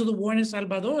because of the war in El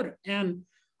Salvador. And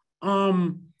there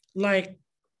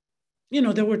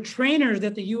were trainers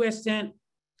that the US sent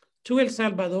to El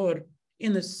Salvador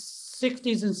in the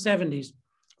 60s and 70s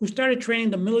who started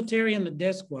training the military and the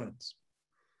death squads.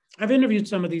 I've interviewed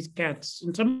some of these cats,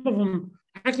 and some of them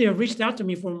actually have reached out to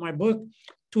me for my book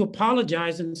to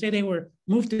apologize and say they were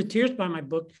moved to tears by my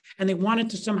book and they wanted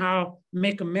to somehow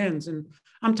make amends. And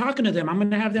I'm talking to them. I'm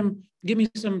going to have them give me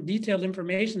some detailed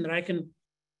information that I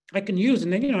can use.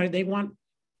 And then, you know, they want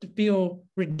to feel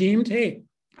redeemed. Hey,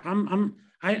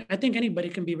 I think anybody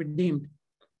can be redeemed.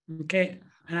 Okay.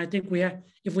 And I think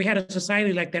if we had a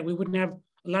society like that, we wouldn't have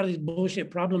a lot of these bullshit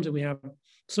problems that we have.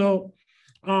 So,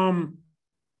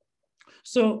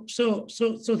 so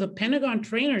the Pentagon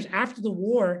trainers after the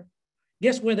war,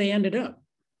 guess where they ended up?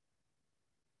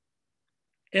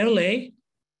 LAPD,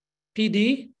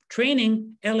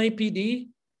 training LAPD,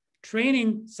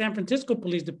 training San Francisco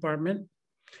Police Department,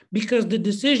 because the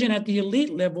decision at the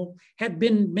elite level had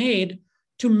been made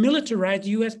to militarize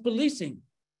US policing,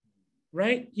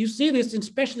 right? You see this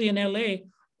especially in LA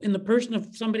in the person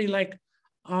of somebody like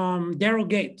Daryl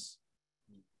Gates,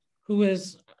 who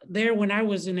was there when I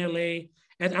was in LA,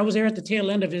 and I was there at the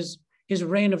tail end of his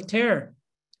reign of terror,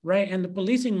 right? And the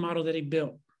policing model that he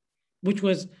built, which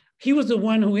was, he was the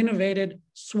one who innovated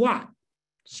SWAT,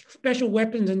 special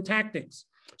weapons and tactics.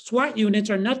 SWAT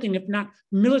units are nothing if not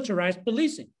militarized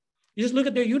policing. You just look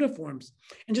at their uniforms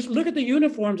and just look at the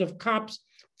uniforms of cops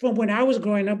from when I was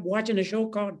growing up watching a show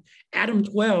called Adam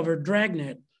 12 or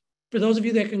Dragnet. For those of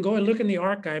you that can go and look in the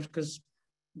archives, because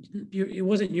it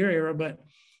wasn't your era, but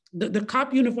the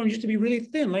cop uniform used to be really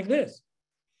thin like this.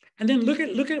 And then look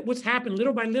at what's happened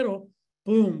little by little,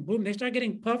 boom, boom. They start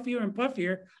getting puffier and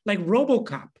puffier like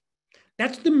RoboCop.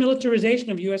 That's the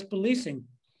militarization of US policing.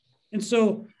 And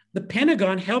so the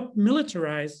Pentagon helped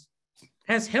militarize,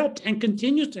 has helped and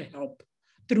continues to help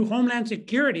through Homeland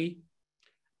Security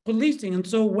policing. And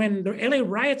so when the LA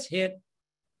riots hit,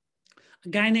 a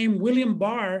guy named William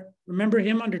Barr, remember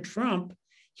him under Trump,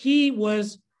 he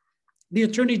was the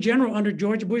Attorney General under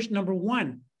George Bush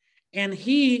 #1. And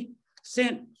he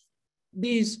sent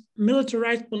these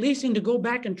militarized policing to go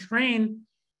back and train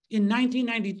in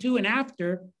 1992 and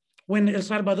after, when El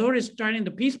Salvador is starting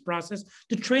the peace process,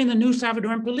 to train the new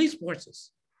Salvadoran police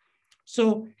forces.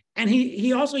 So, and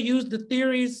he also used the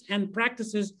theories and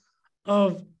practices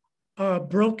of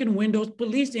broken windows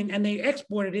policing, and they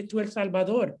exported it to El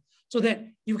Salvador, so that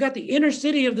you've got the inner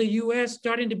city of the US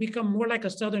starting to become more like a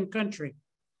southern country,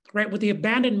 right? With the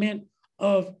abandonment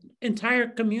of entire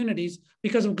communities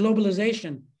because of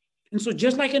globalization. And so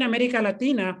just like in America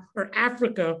Latina or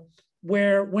Africa,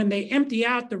 where when they empty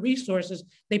out the resources,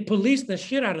 they police the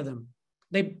shit out of them.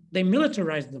 They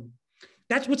militarize them.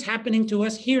 That's what's happening to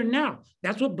us here now.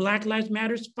 That's what Black Lives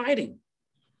Matter is fighting,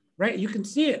 right? You can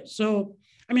see it. So,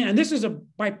 I mean, and this is a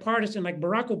bipartisan, like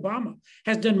Barack Obama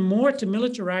has done more to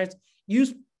militarize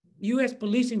US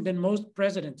policing than most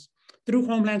presidents through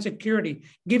Homeland Security,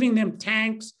 giving them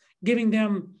tanks, giving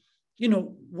them, you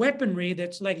know, weaponry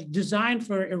that's like designed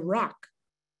for Iraq,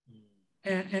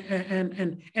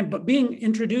 but being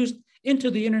introduced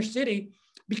into the inner city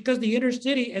because the inner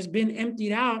city has been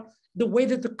emptied out the way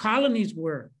that the colonies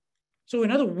were. So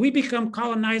in other words, we become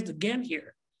colonized again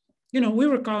here. You know, we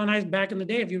were colonized back in the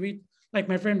day. If you read, like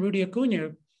my friend Rudy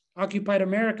Acuna, Occupied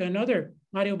America, and other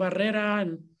Mario Barrera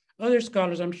and other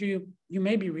scholars, I'm sure you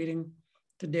may be reading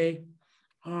today.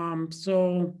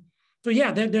 So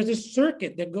yeah, there's this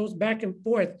circuit that goes back and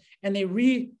forth, and they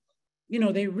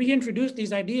reintroduce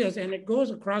these ideas, and it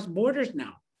goes across borders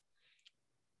now.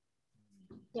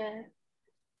 Yeah.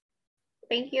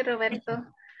 Thank you, Roberto.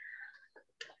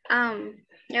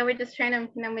 Yeah, we're just trying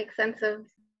to make sense of.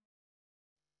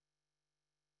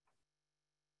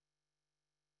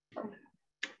 Oh,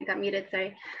 I got muted,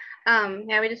 sorry.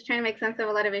 Yeah, we're just trying to make sense of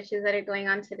a lot of issues that are going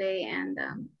on today, and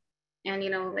you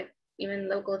know, like even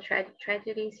local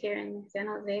tragedies here in San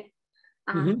Jose.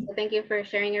 So thank you for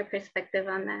sharing your perspective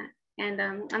on that. And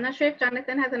I'm not sure if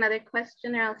Jonathan has another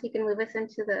question, or else he can move us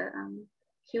into the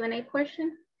Q&A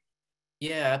portion.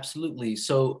 Yeah, absolutely.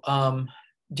 So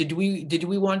did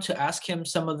we want to ask him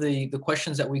some of the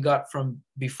questions that we got from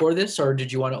before this, or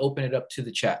did you want to open it up to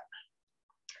the chat?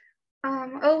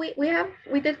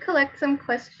 We did collect some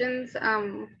questions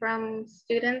from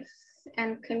students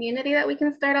and community that we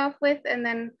can start off with, and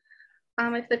then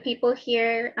if the people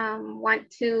here want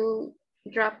to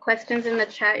drop questions in the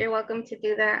chat, you're welcome to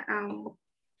do that.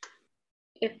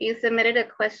 If you submitted a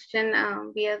question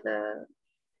via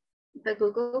the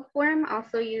Google form,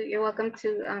 also you're welcome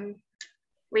to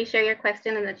reshare your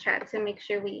question in the chat to make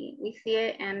sure we see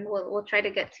it, and we'll try to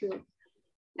get to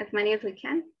as many as we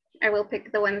can, or we'll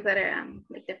pick the ones that are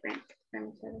like different from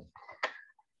each other.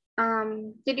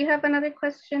 Did you have another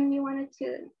question you wanted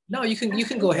to? No, you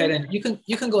can go ahead and you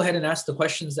can go ahead and ask the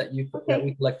questions that that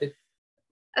we collected.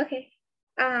 Okay.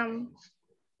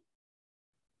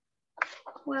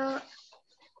 Well.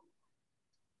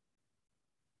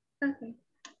 Okay.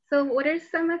 So what are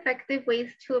some effective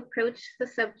ways to approach the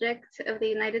subject of the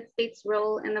United States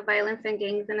role in the violence and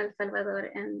gangs in El Salvador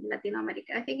and Latino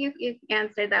America? I think you've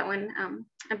answered that one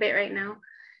a bit right now.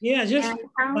 Yeah, just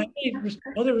how, my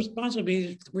other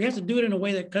responsibility, we have to do it in a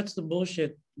way that cuts the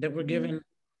bullshit that we're given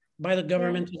by the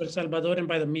government of El Salvador and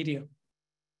by the media.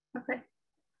 Okay.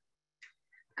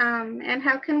 And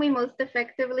how can we most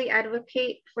effectively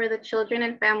advocate for the children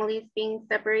and families being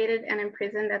separated and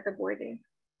imprisoned at the border?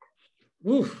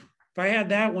 Oof, if I had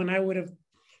that one, I would have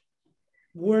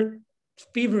worked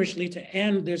feverishly to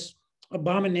end this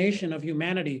abomination of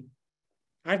humanity.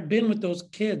 I've been with those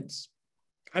kids.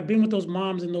 I've been with those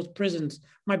moms in those prisons.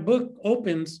 My book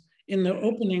opens in the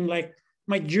opening, like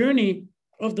my journey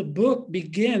of the book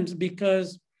begins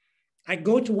because I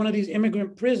go to one of these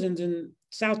immigrant prisons in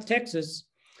South Texas,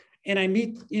 and I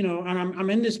meet, and I'm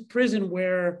in this prison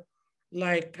where,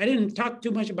 like, I didn't talk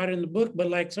too much about it in the book, but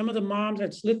like some of the moms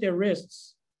had slit their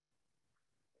wrists.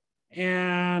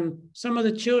 And some of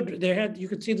the children, you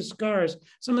could see the scars.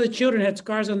 Some of the children had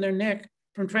scars on their neck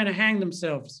from trying to hang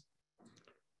themselves.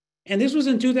 And this was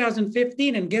in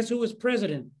 2015, and guess who was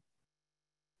president?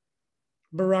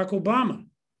 Barack Obama,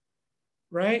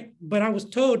 right? But I was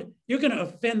told, you're gonna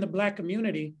offend the Black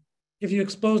community if you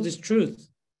expose this truth.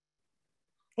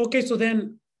 Okay, so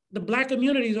then the Black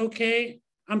community is okay,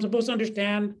 I'm supposed to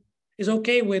understand, is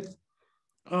okay with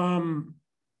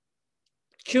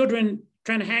children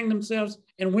trying to hang themselves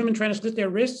and women trying to slit their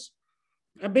wrists.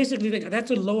 I basically think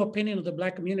that's a low opinion of the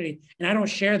Black community, and I don't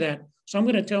share that. So I'm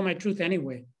gonna tell my truth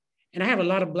anyway. And I have a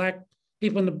lot of Black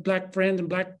people and the Black friends and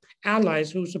Black allies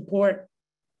who support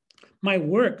my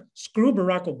work. Screw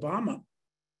Barack Obama.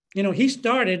 He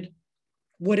started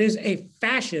what is a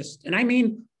fascist, and I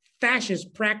mean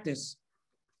fascist practice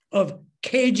of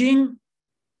caging,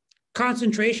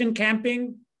 concentration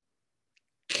camping,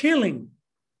 killing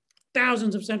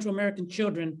thousands of Central American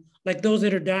children like those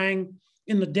that are dying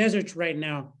in the deserts right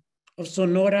now of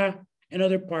Sonora and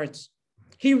other parts.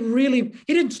 He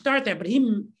didn't start that, but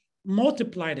he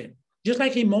multiplied it, just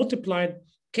like he multiplied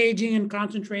caging and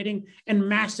concentrating and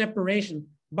mass separation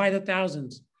by the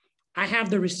thousands. I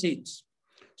have the receipts.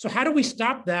 So how do we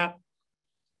stop that?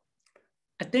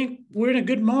 I think we're in a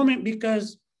good moment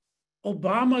because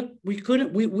Obama,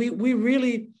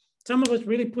 some of us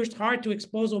really pushed hard to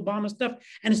expose Obama stuff,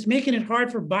 and it's making it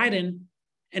hard for Biden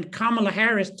and Kamala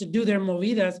Harris to do their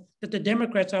movidas that the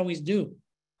Democrats always do.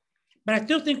 But I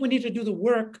still think we need to do the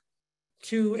work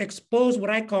to expose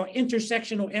what I call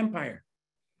intersectional empire,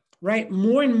 right?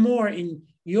 More and more in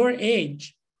your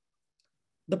age,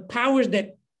 the powers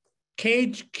that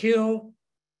cage, kill,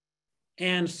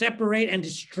 and separate and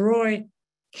destroy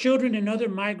children and other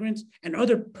migrants and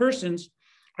other persons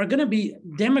are gonna be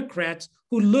Democrats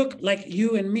who look like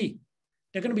you and me.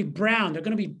 They're gonna be brown, they're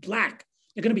gonna be Black,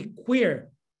 they're gonna be queer,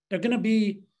 they're gonna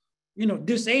be,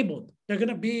 disabled. They're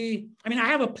gonna be, I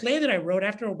have a play that I wrote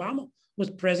after Obama was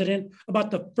president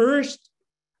about the first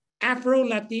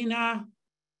Afro-Latina,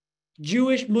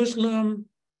 Jewish, Muslim,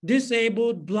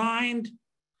 disabled, blind,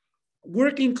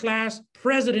 working class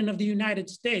president of the United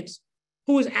States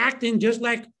who was acting just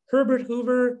like Herbert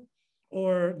Hoover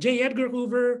or J. Edgar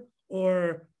Hoover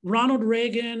or Ronald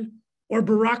Reagan or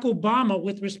Barack Obama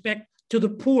with respect to the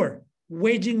poor,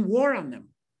 waging war on them.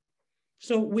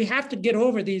 So we have to get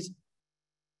over these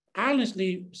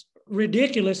honestly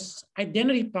ridiculous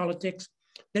identity politics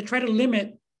that try to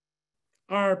limit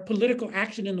our political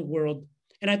action in the world.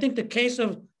 And I think the case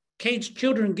of caged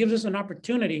children gives us an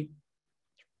opportunity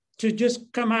to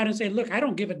just come out and say, look, I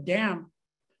don't give a damn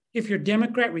if you're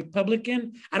Democrat,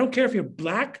 Republican. I don't care if you're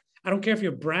Black. I don't care if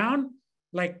you're brown,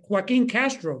 like Joaquin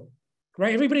Castro,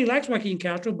 right? Everybody likes Joaquin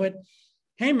Castro, but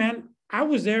hey, man, I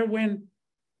was there when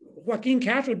Joaquin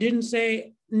Castro didn't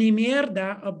say ni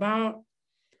mierda about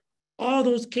all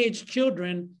those caged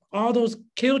children, all those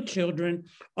killed children,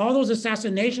 all those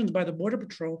assassinations by the Border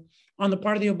Patrol on the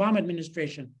part of the Obama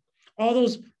administration, all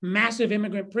those massive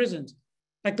immigrant prisons,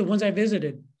 like the ones I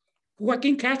visited.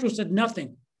 Joaquin Castro said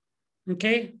nothing,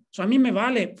 okay? So a mí me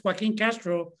vale Joaquin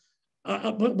Castro.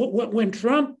 But when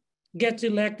Trump gets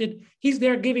elected, he's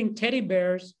there giving teddy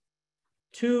bears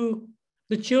to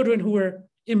the children who were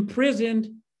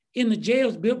imprisoned in the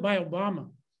jails built by Obama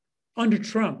under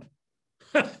Trump.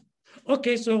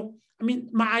 Okay, so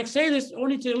I say this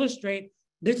only to illustrate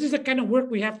this is the kind of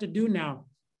work we have to do now.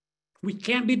 We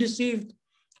can't be deceived.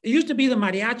 It used to be the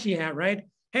mariachi hat, right?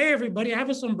 Hey, everybody, I have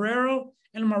a sombrero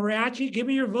and a mariachi, give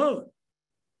me your vote.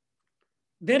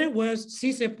 Then it was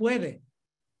si se puede,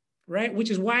 right? Which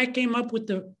is why I came up with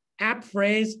the apt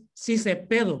phrase si se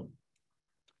pedo,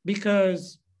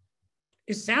 because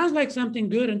it sounds like something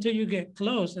good until you get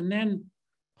close, and then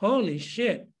Holy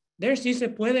shit. There's si se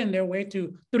puede in their way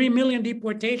to 3 million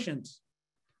deportations,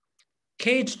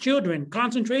 caged children,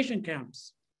 concentration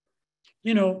camps,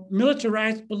 you know,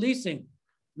 militarized policing,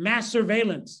 mass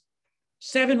surveillance,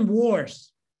 7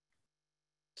 wars.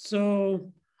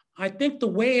 So I think the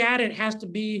way at it has to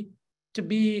be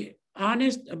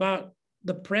honest about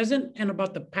the present and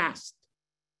about the past.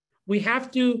 We have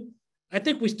to, I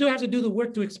think we still have to do the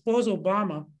work to expose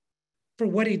Obama for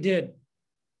what he did.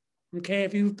 Okay,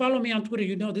 if you follow me on Twitter,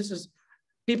 you know this is,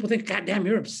 people think, God damn,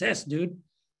 you're obsessed, dude.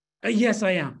 Yes,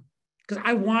 I am. Because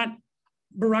I want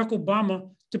Barack Obama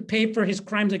to pay for his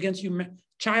crimes against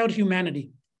child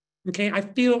humanity. Okay, I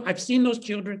feel, I've seen those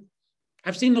children,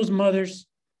 I've seen those mothers,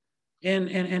 and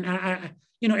I,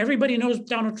 you know, everybody knows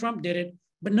Donald Trump did it,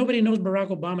 but nobody knows Barack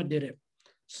Obama did it.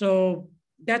 So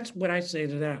that's what I say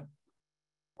to that.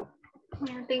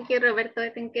 Yeah, thank you, Roberto. I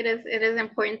think it is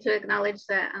important to acknowledge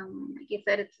that, like you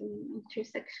said, it's an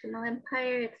intersectional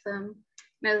empire. It's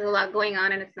there's a lot going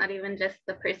on, and it's not even just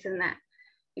the person that,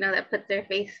 you know, that puts their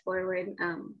face forward.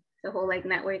 It's a whole like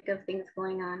network of things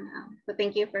going on. So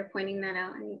thank you for pointing that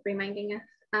out and reminding us.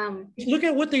 Look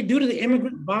at what they do to the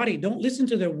immigrant body. Don't listen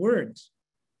to their words.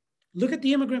 Look at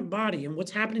the immigrant body and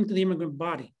what's happening to the immigrant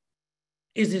body.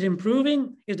 Is it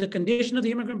improving? Is the condition of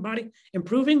the immigrant body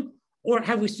improving? Or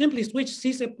have we simply switched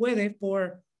si se puede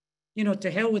for, you know, to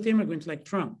hell with immigrants like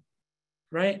Trump,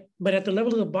 right? But at the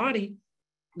level of the body,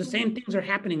 the same things are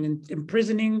happening,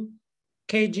 imprisoning,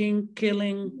 caging,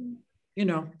 killing, you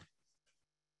know.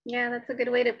 Yeah, that's a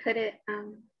good way to put it.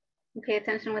 Pay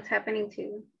attention to what's happening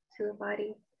to the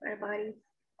body, our bodies,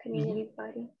 community's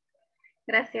body.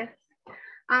 Gracias.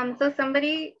 So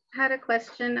somebody had a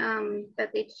question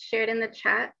that they shared in the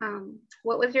chat.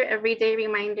 What was your everyday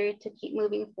reminder to keep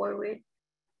moving forward?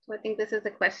 So I think this is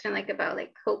a question like about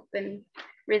like hope and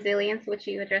resilience, which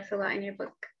you address a lot in your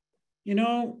book. You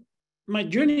know, my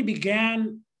journey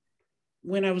began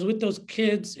when I was with those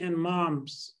kids and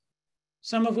moms,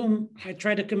 some of whom had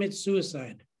tried to commit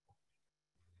suicide.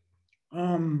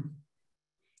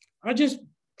 I'll just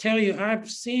tell you,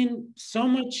 I've seen so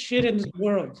much shit in this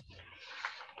world.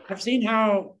 I've seen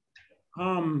how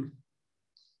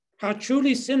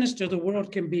truly sinister the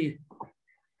world can be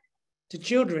to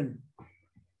children.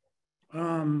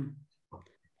 And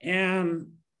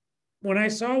when I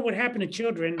saw what happened to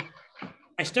children,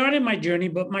 I started my journey,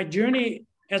 but my journey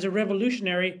as a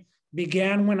revolutionary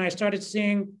began when I started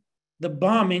seeing the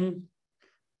bombing,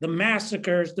 the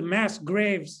massacres, the mass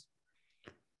graves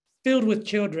filled with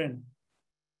children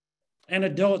and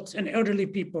adults and elderly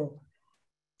people.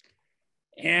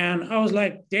 And I was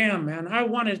like, damn, man, I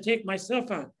wanted to take myself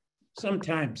out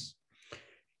sometimes.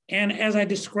 And as I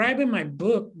describe in my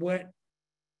book, what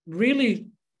really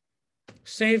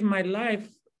saved my life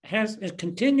it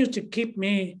continues to keep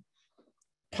me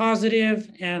positive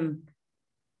and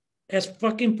as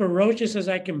fucking ferocious as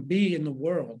I can be in the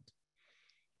world,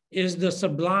 is the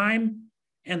sublime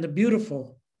and the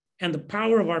beautiful and the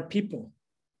power of our people.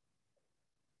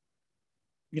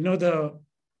 You know,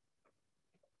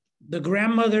 the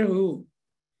grandmother who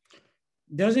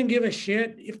doesn't give a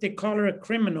shit if they call her a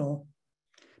criminal,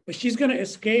 but she's gonna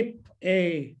escape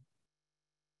a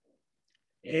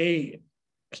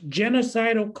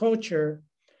genocidal culture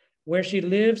where she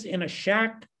lives in a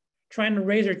shack trying to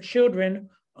raise her children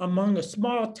among a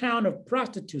small town of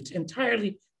prostitutes,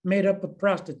 entirely made up of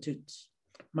prostitutes.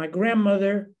 My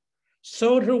grandmother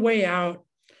sold her way out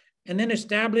and then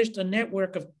established a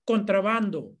network of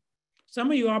contrabando. Some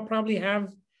of you all probably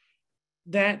have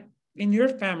that in your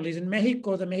families. In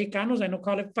Mexico, the Mexicanos, I know,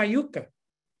 call it fayuca,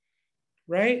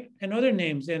 right? And other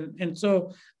names. And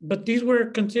so, but these were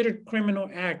considered criminal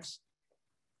acts.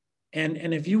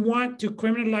 And if you want to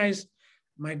criminalize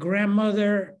my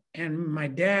grandmother and my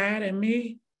dad and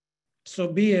me, so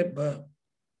be it. But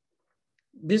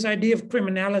this idea of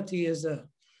criminality is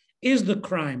the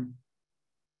crime,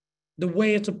 the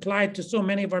way it's applied to so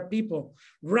many of our people.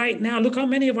 Right now, look how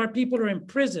many of our people are in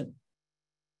prison.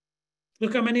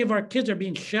 Look how many of our kids are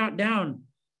being shot down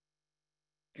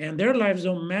and their lives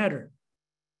don't matter.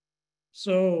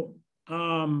 So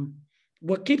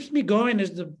what keeps me going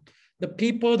is the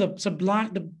people, the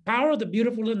sublime, the power of the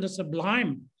beautiful and the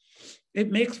sublime. It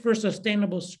makes for a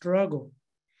sustainable struggle,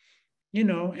 you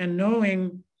know, and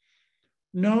knowing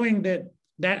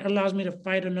that allows me to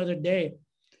fight another day.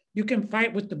 You can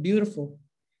fight with the beautiful.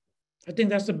 I think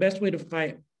that's the best way to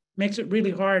fight. Makes it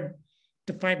really hard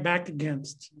to fight back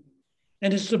against.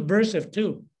 And it's subversive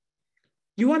too.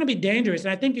 You want to be dangerous,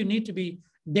 and I think you need to be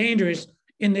dangerous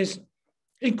in this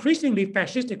increasingly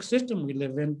fascistic system we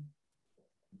live in.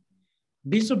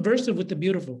 Be subversive with the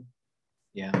beautiful.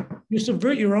 Yeah. You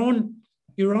subvert your own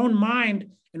your own mind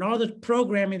and all the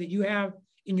programming that you have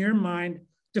in your mind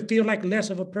to feel like less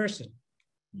of a person.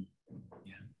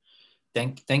 Yeah.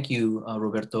 Thank you,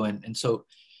 Roberto. And so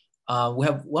we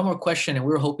have one more question, and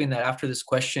we were hoping that after this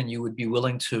question, you would be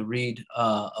willing to read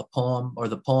a poem or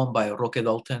the poem by Roque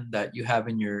Dalton that you have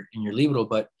in your libro.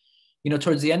 But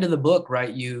towards the end of the book,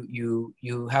 right, you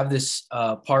have this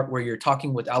part where you're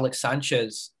talking with Alex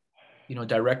Sanchez,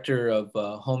 director of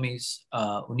Homies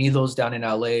Unidos down in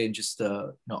LA, and just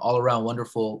all around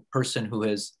wonderful person who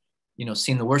has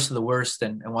seen the worst of the worst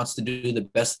and wants to do the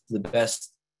best of the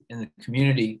best in the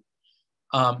community.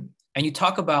 And you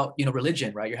talk about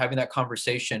religion, right? You're having that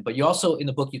conversation, but you also in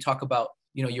the book you talk about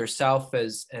yourself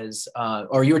as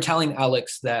or you were telling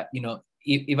Alex that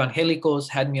evangelicals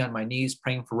had me on my knees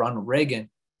praying for Ronald Reagan.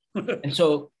 And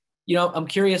so I'm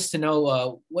curious to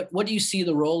know what do you see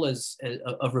the role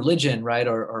of religion, right?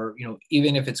 Or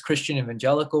even if it's Christian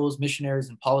evangelicals, missionaries,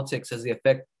 and politics as they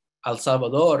affect El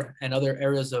Salvador and other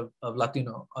areas of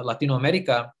Latino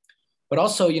America. But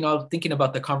also, thinking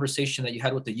about the conversation that you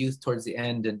had with the youth towards the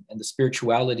end and the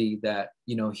spirituality that,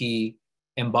 he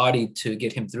embodied to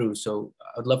get him through. So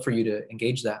I'd love for you to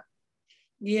engage that.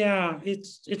 Yeah,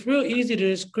 it's real easy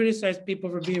to just criticize people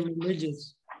for being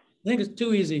religious. I think it's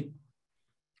too easy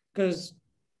because,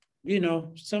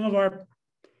 some of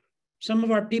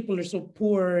our people are so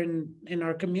poor and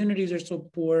our communities are so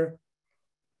poor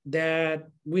that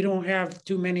we don't have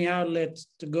too many outlets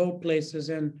to go places.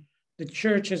 And the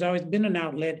church has always been an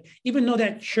outlet, even though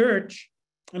that church,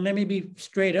 and let me be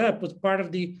straight up, was part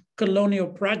of the colonial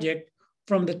project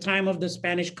from the time of the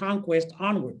Spanish conquest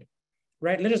onward,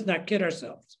 right? Let us not kid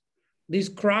ourselves. These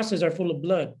crosses are full of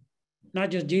blood,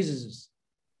 not just Jesus's,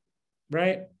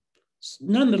 right?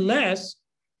 Nonetheless,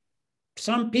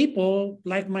 some people,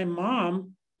 like my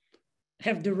mom,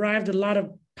 have derived a lot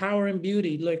of power and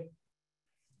beauty. Like,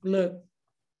 look,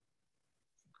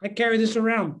 I carry this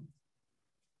around.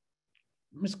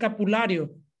 Un escapulario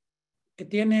que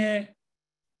tiene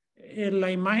la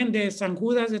imagen de San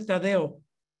Judas de Tadeo.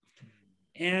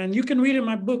 And you can read in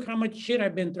my book how much shit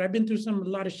I've been through. I've been through a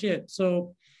lot of shit.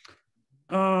 So,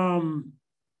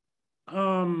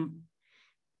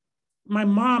 my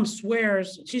mom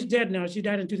swears, she's dead now. She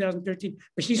died in 2013,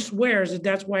 but she swears that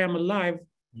that's why I'm alive.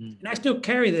 And I still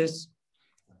carry this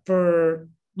for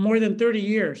more than 30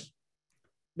 years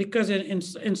because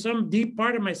in some deep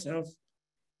part of myself,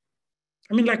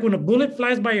 I mean, like when a bullet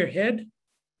flies by your head,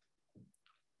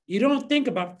 you don't think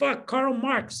about, fuck, Karl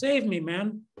Marx, save me,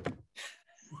 man.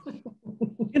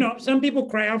 Some people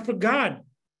cry out for God.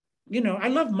 I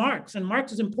love Marx, and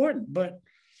Marx is important, but,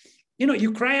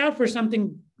 you cry out for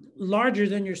something larger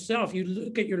than yourself. You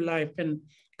look at your life, and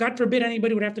God forbid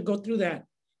anybody would have to go through that.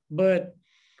 But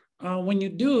when you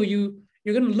do,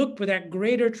 you're going to look for that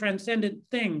greater transcendent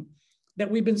thing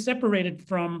that we've been separated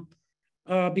from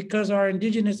because our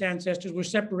indigenous ancestors were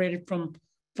separated from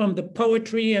the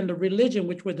poetry and the religion,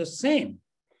 which were the same.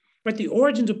 But the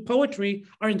origins of poetry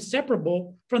are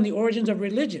inseparable from the origins of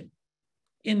religion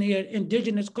in the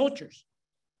indigenous cultures.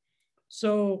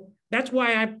 So that's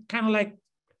why I'm kind of like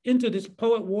into this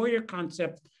poet warrior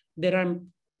concept that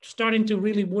I'm starting to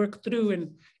really work through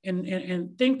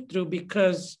and think through,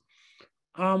 because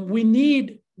we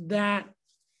need that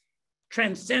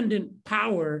transcendent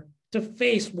power to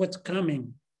face what's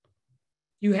coming.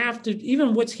 You have to,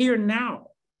 even what's here now.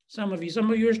 Some of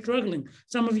you are struggling.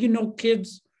 Some of you know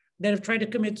kids that have tried to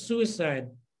commit suicide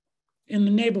in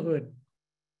the neighborhood.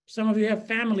 Some of you have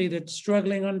family that's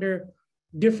struggling under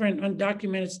different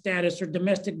undocumented status or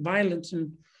domestic violence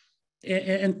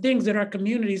and things that our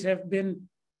communities have been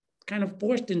kind of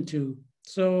forced into.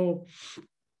 So,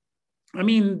 I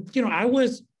mean, I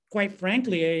was quite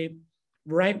frankly a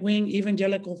right-wing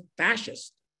evangelical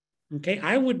fascist. Okay,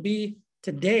 I would be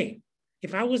today,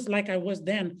 if I was like I was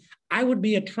then, I would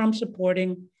be a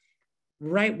Trump-supporting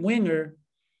right-winger,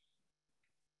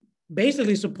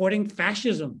 basically supporting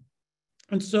fascism.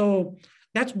 And so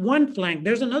that's one flank.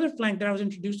 There's another flank that I was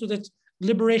introduced to, that's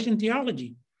liberation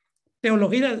theology,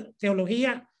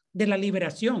 teología de la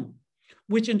liberación,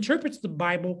 which interprets the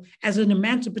Bible as an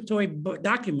emancipatory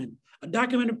document, a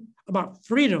document about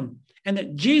freedom, and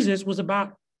that Jesus was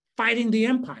about fighting the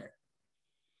empire.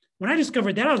 When I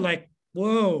discovered that, I was like,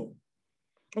 whoa,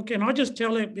 okay, and I'll just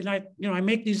tell it, I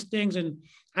make these things, and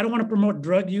I don't want to promote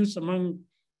drug use among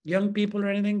young people or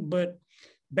anything, but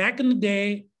back in the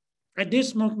day, I did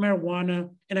smoke marijuana,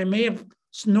 and I may have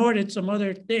snorted some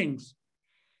other things.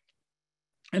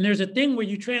 And there's a thing where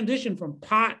you transition from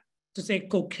pot to, say,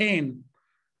 cocaine,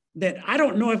 that I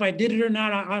don't know if I did it or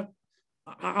not.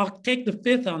 I'll take the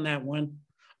fifth on that one.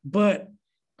 But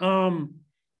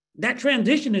that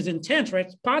transition is intense,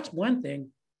 right? Pot's one thing.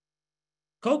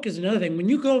 Coke is another thing. When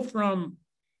you go from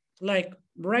like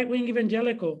right-wing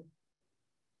evangelical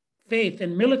faith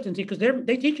and militancy, because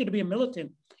they teach you to be a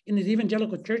militant in these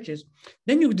evangelical churches,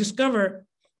 then you discover,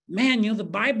 man, the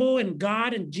Bible and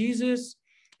God and Jesus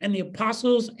and the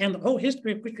apostles and the whole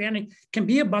history of Christianity can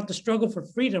be about the struggle for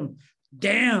freedom.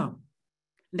 Damn.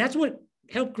 And that's what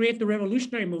helped create the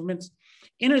revolutionary movements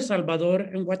in El Salvador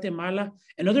and Guatemala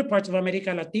and other parts of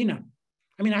America Latina.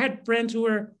 I mean, I had friends who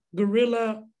were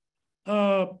guerrilla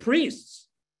priests.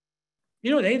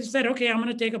 They said, okay, I'm going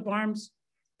to take up arms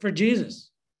for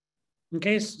Jesus.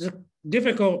 Okay, it's a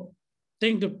difficult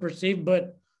thing to perceive,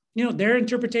 but their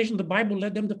interpretation of the Bible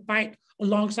led them to fight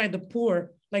alongside the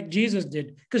poor like Jesus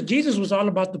did, because Jesus was all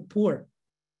about the poor,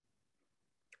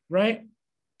 right?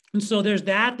 And so there's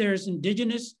that. There's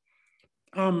indigenous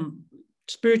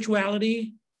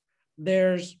spirituality.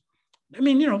 There's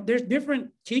different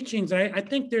teachings. I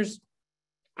think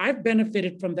I've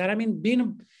benefited from that. I mean,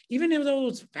 even though it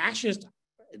was fascist,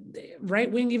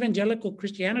 right-wing evangelical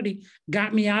Christianity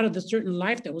got me out of the certain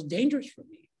life that was dangerous for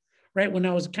me, right? When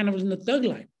I was kind of in the thug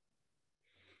life.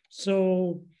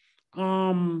 So,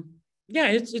 yeah,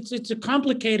 it's a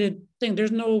complicated thing.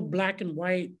 There's no black and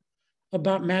white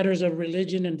about matters of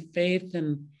religion and faith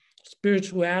and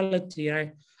spirituality.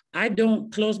 I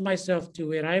don't close myself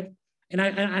to it.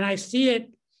 I see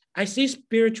it. I see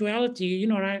spirituality,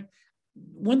 and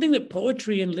one thing that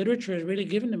poetry and literature has really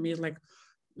given to me is like,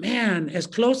 man, as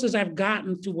close as I've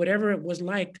gotten to whatever it was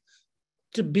like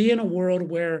to be in a world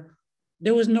where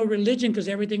there was no religion because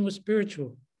everything was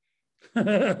spiritual.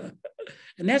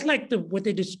 And that's like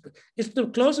it's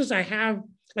the closest I have,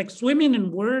 like swimming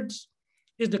in words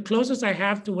is the closest I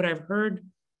have to what I've heard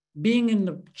being in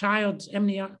the child's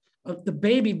of the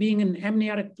baby being in the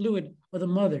amniotic fluid of the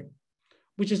mother,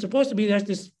 which is supposed to be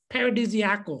this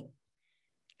paradisiacal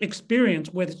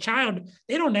experience where the child,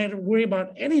 they don't have to worry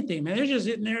about anything, man. They're just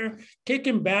sitting there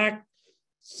kicking back,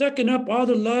 sucking up all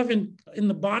the love in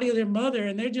the body of their mother,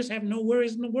 and they just have no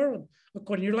worries in the world.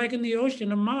 According, you're like in the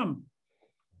ocean, a mom.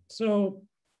 So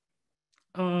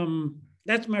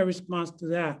that's my response to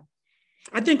that.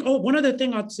 I think, one other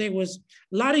thing I'd say was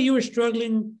a lot of you are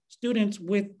struggling students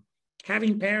with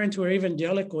having parents who are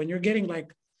evangelical, and you're getting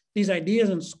like these ideas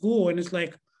in school, and it's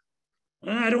like,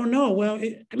 I don't know. Well,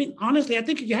 honestly, I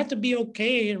think you have to be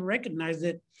okay and recognize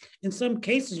that in some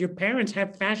cases, your parents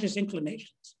have fascist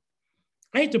inclinations.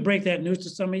 I hate to break that news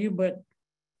to some of you, but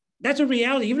that's a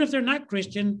reality. Even if they're not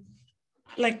Christian,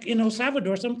 like in El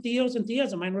Salvador, some tios and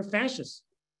tias of mine were fascists.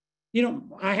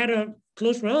 I had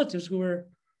close relatives who were,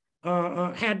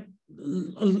 I have,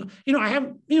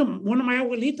 one of my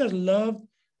abuelitas loved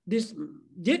this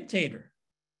dictator.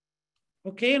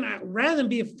 Okay, and rather than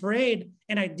be afraid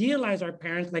and idealize our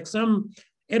parents like some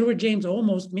Edward James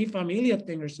Olmos Mi Familia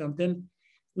thing or something,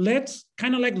 let's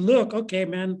kind of like, look, okay,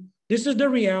 man, this is the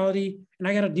reality and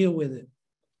I got to deal with it.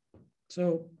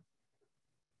 So.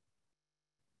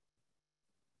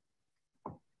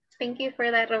 Thank you for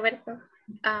that, Roberto.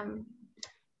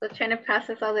 So trying to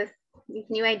process all these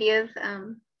new ideas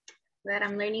that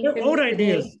I'm learning. They're old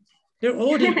ideas. They're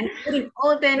old.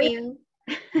 Old and new.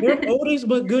 They're oldies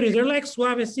but goodies. They're like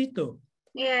suavecito.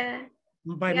 Yeah.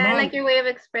 I like your way of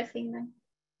expressing them.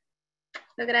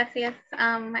 So gracias.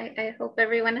 I hope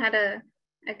everyone had a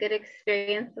good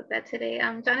experience with that today.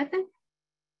 Jonathan?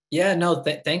 Yeah, no,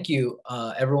 thank you,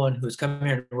 everyone who's coming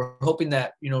here. We're hoping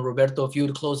that, Roberto, if you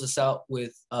would close us out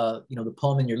with, the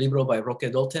poem in your libro by Roque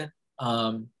Dolten.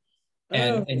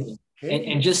 And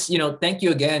just, thank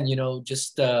you again,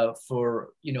 just for,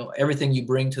 everything you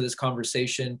bring to this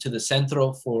conversation, to the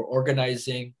Centro for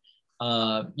organizing,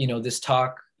 this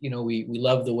talk. We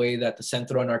love the way that the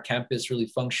Centro on our campus really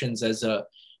functions as a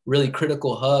really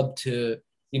critical hub to,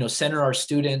 center our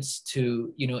students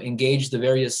to, engage the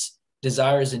various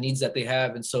desires and needs that they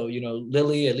have. And so,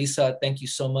 Lily, Elisa, thank you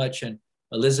so much. And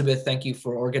Elizabeth, thank you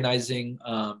for organizing,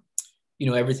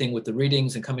 everything with the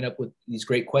readings and coming up with these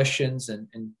great questions and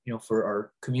for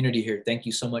our community here. Thank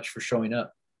you so much for showing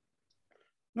up.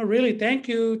 No, really, thank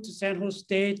you to San Jose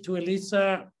State, to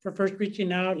Elisa for first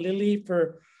reaching out, Lily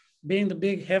for being the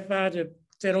big jefa that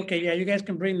said, okay, yeah, you guys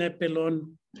can bring that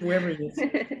pelon, whoever it is.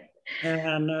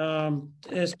 And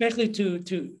especially to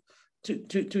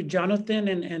Jonathan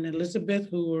and Elizabeth,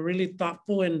 who were really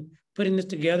thoughtful in putting this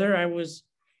together. I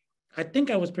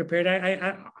think I was prepared.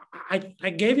 I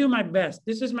gave you my best.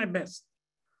 This is my best.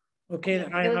 Okay.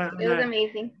 It was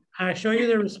amazing. I show you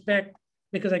the respect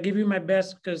because I give you my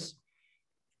best because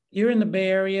you're in the Bay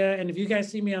Area. And if you guys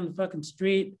see me on the fucking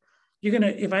street, you're going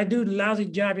to, if I do a lousy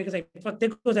job, because fuck, there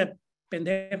goes that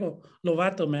pendejo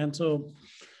Lovato, man. So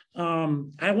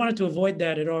I wanted to avoid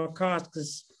that at all costs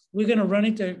because we're going to run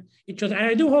into each other. And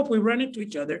I do hope we run into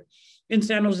each other in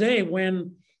San Jose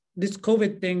when this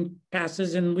COVID thing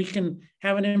passes and we can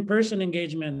have an in-person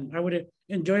engagement. I would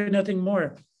enjoy nothing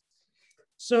more.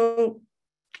 So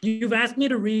you've asked me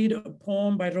to read a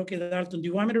poem by Roque Dalton. Do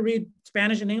you want me to read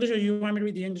Spanish and English, or you want me to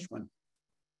read the English one?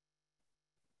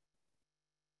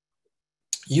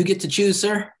 You get to choose,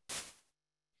 sir.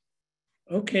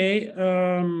 Okay,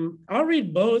 I'll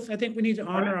read both. I think we need to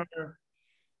honor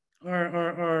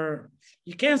our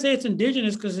you can't say it's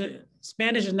indigenous because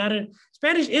Spanish is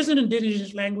an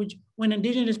indigenous language when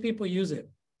indigenous people use it.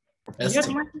 Yes.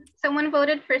 Someone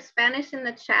voted for Spanish in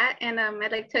the chat, and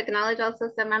I'd like to acknowledge also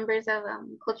some members of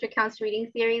Culture Counts Reading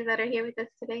Series that are here with us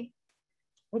today.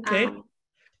 Okay,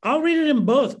 I'll read it in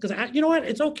both because you know what?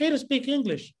 It's okay to speak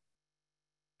English.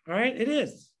 All right, it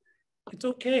is. It's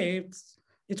okay.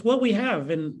 It's what we have.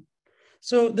 And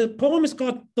so the poem is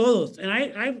called Todos. And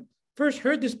I first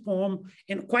heard this poem,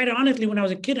 and quite honestly, when I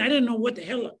was a kid, I didn't know what the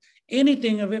hell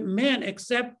anything of it meant,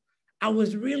 except I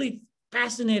was really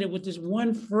fascinated with this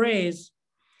one phrase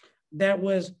that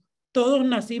was, todos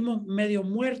nacimos medio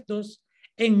muertos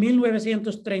en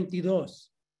 1932.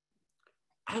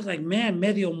 I was like, man,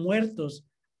 medio muertos.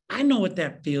 I know what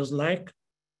that feels like.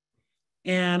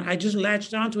 And I just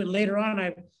latched onto it. Later on,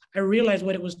 I realized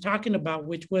what it was talking about,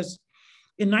 which was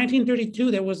in 1932,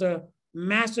 there was a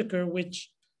massacre, which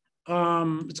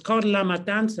it's called La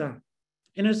Matanza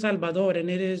in El Salvador. And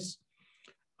it is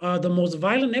the most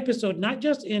violent episode, not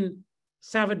just in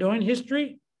Salvadoran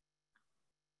history,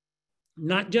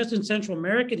 not just in Central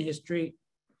American history,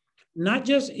 not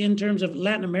just in terms of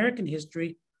Latin American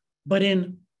history, but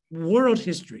in world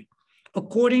history.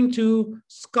 According to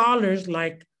scholars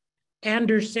like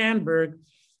Anders Sandberg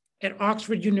at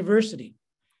Oxford University,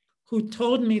 who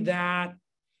told me that,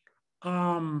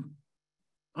 and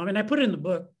I put it in the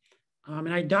book,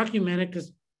 and I document it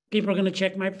because people are going to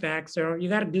check my facts. So you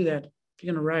got to do that if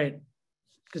you're going to write,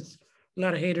 because a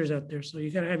lot of haters out there. So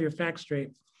you got to have your facts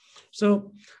straight.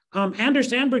 So Anders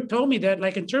Sandberg told me that,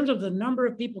 like, in terms of the number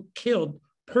of people killed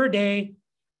per day,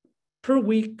 per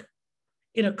week,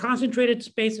 in a concentrated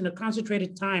space, in a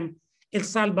concentrated time, El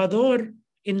Salvador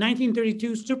in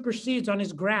 1932 supersedes on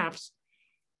his graphs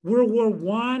World War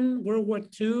I, World War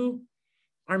II,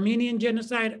 Armenian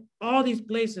genocide, all these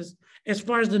places, as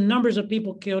far as the numbers of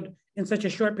people killed in such a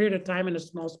short period of time in a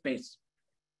small space.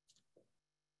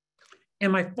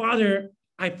 And my father,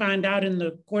 I found out in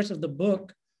the course of the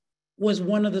book, was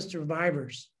one of the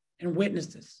survivors and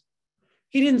witnesses.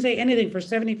 He didn't say anything for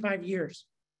 75 years.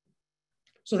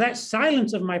 So that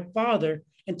silence of my father,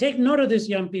 and take note of this,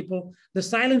 young people, the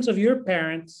silence of your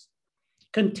parents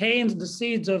contains the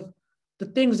seeds of the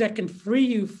things that can free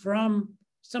you from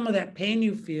some of that pain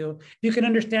you feel. You can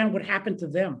understand what happened to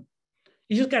them.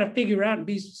 You just got to figure out and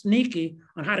be sneaky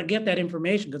on how to get that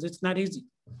information, because it's not easy.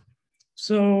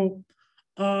 So,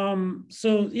 you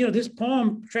know, this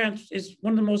poem is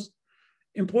one of the most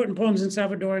important poems in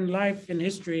Salvadoran life and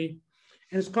history,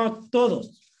 and it's called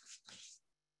Todos.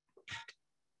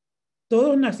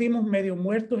 Todos nacimos medio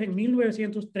muertos en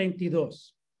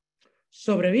 1932.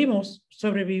 Sobrevivimos,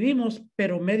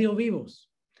 pero medio vivos.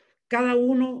 Cada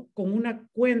uno con una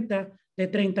cuenta de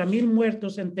 30,000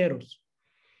 muertos enteros,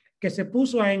 que se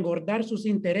puso a engordar sus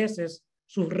intereses,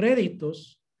 sus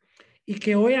réditos, y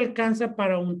que hoy alcanza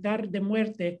para untar de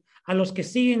muerte a los que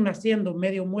siguen naciendo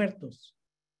medio muertos,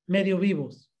 medio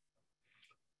vivos.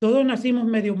 Todos nacimos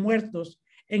medio muertos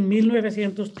en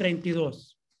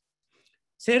 1932.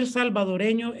 Ser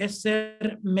salvadoreño es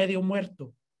ser medio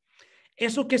muerto.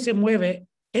 Eso que se mueve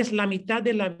es la mitad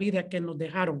de la vida que nos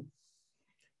dejaron.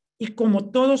 Y como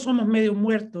todos somos medio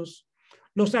muertos,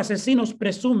 los asesinos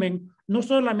presumen no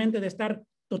solamente de estar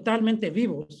totalmente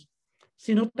vivos,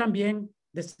 sino también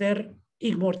de ser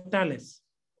inmortales.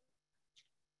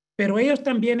 Pero ellos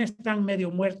también están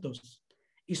medio muertos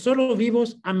y solo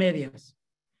vivos a medias.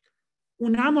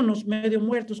 Unámonos medio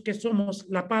muertos que somos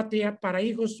la patria para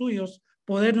hijos suyos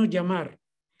podernos llamar.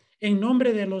 En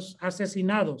nombre de los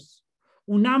asesinados,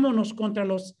 unámonos contra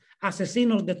los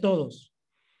asesinos de todos,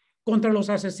 contra los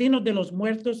asesinos de los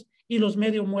muertos y los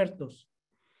medio muertos.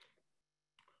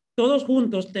 Todos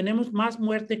juntos tenemos más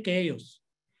muerte que ellos,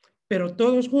 pero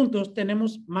todos juntos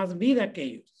tenemos más vida que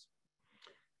ellos.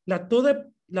 La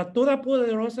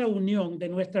todopoderosa unión de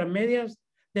nuestras medias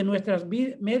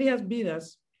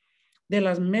vidas, de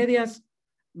las medias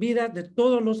vidas de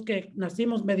todos los que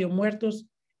nacimos medio muertos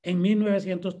en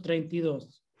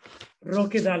 1932.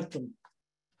 Roque Dalton.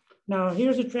 Now,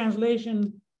 here's a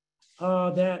translation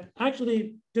that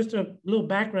actually, just a little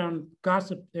background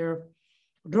gossip there.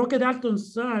 Roque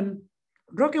Dalton's son,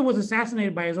 Roque was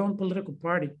assassinated by his own political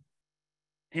party.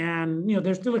 And, you know,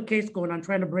 there's still a case going on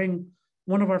trying to bring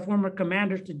one of our former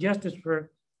commanders to justice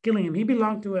for killing him. He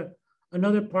belonged to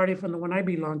another party from the one I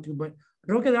belonged to, but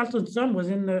Roque Dalton's son was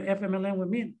in the FMLN with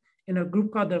me in a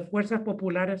group called the Fuerzas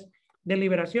Populares de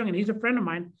Liberación, and he's a friend of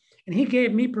mine. And he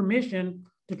gave me permission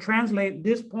to translate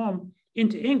this poem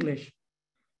into English.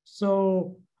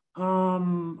 So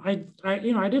I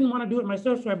didn't want to do it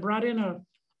myself, so I brought in a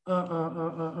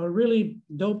really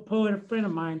dope poet, a friend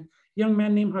of mine, young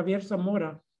man named Javier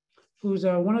Zamora, who's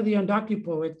one of the undocu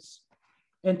poets.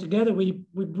 And together we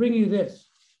bring you this.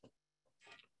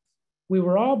 We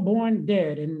were all born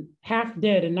dead and half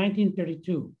dead in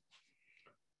 1932,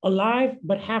 alive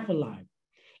but half alive.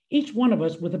 Each one of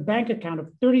us with a bank account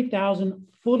of 30,000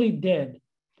 fully dead,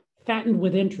 fattened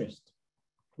with interest,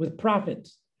 with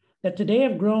profits that today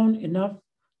have grown enough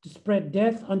to spread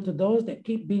death unto those that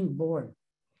keep being born,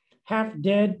 half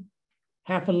dead,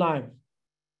 half alive.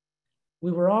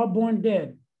 We were all born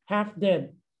dead, half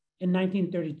dead in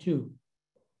 1932.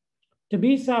 To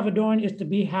be Salvadoran is to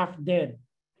be half dead.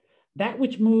 That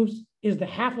which moves is the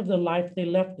half of the life they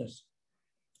left us.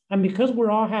 And because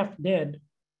we're all half dead,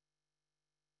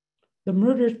 the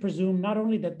murderers presume not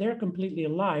only that they're completely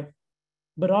alive,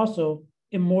 but also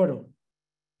immortal.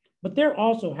 But they're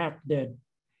also half dead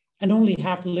and only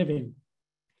half living.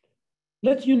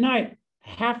 Let's unite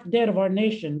half dead of our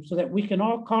nation so that we can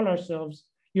all call ourselves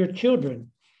your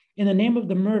children. In the name of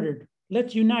the murdered,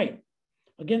 let's unite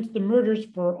against the murders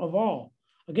of all,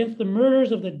 against the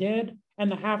murders of the dead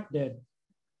and the half dead.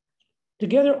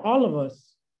 Together, all of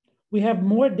us, we have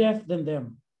more death than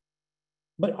them,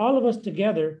 but all of us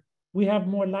together, we have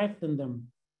more life than them.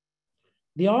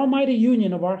 The almighty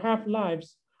union of our half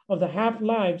lives, of the half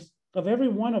lives of every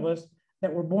one of us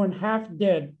that were born half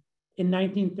dead in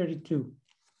 1932.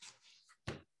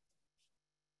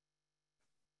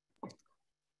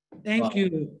 Thank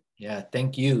you. Yeah,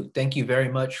 thank you. Thank you very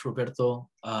much, Roberto.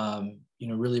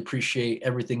 Really appreciate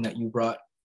everything that you brought,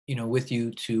 with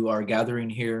you to our gathering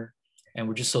here. And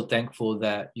we're just so thankful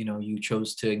that, you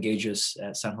chose to engage us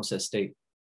at San Jose State.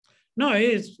 No,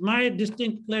 it's my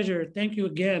distinct pleasure. Thank you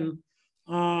again.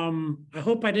 I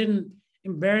hope I didn't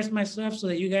embarrass myself so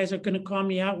that you guys are going to call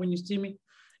me out when you see me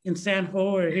in San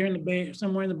Jose or here in the Bay,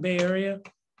 somewhere in the Bay Area.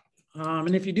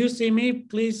 And if you do see me,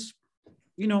 please,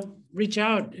 reach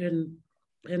out and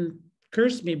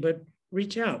curse me, but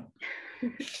reach out.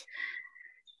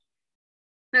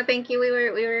 No, thank you. We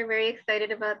were very excited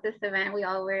about this event. We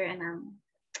all were, and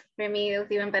for me, it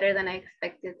was even better than I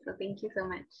expected. So thank you so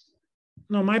much.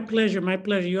 No, my pleasure. My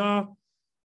pleasure.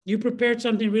 You prepared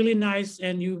something really nice,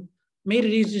 and you made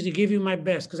it easy to give you my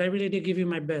best, because I really did give you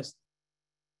my best.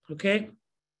 Okay?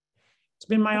 It's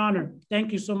been my honor.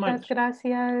 Thank you so much.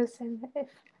 Gracias. And if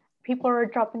people are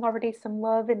dropping already some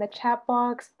love in the chat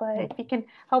box, but if you can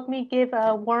help me give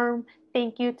a warm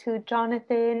thank you to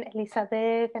Jonathan,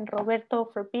 Elizabeth, and Roberto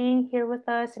for being here with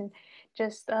us and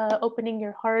just opening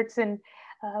your hearts, and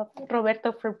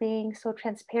Roberto for being so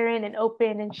transparent and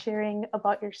open and sharing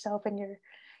about yourself and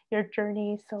your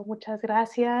journey. So muchas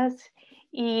gracias.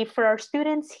 Y for our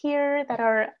students here that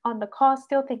are on the call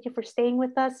still, thank you for staying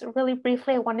with us. Really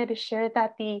briefly, I wanted to share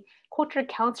that the Culture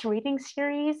Counts reading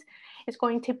series is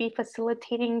going to be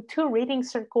facilitating 2 reading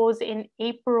circles in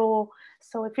April.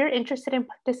 So if you're interested in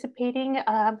participating,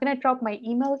 I'm going to drop my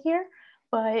email here,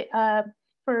 but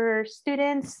for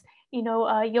students,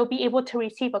 you'll be able to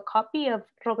receive a copy of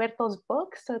Roberto's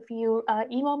book. So if you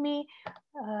email me,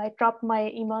 I dropped my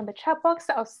email in the chat box.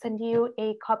 I'll send you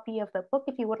a copy of the book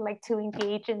if you would like to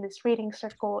engage in this reading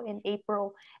circle in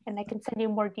April, and I can send you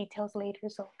more details later.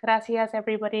 So gracias,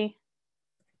 everybody.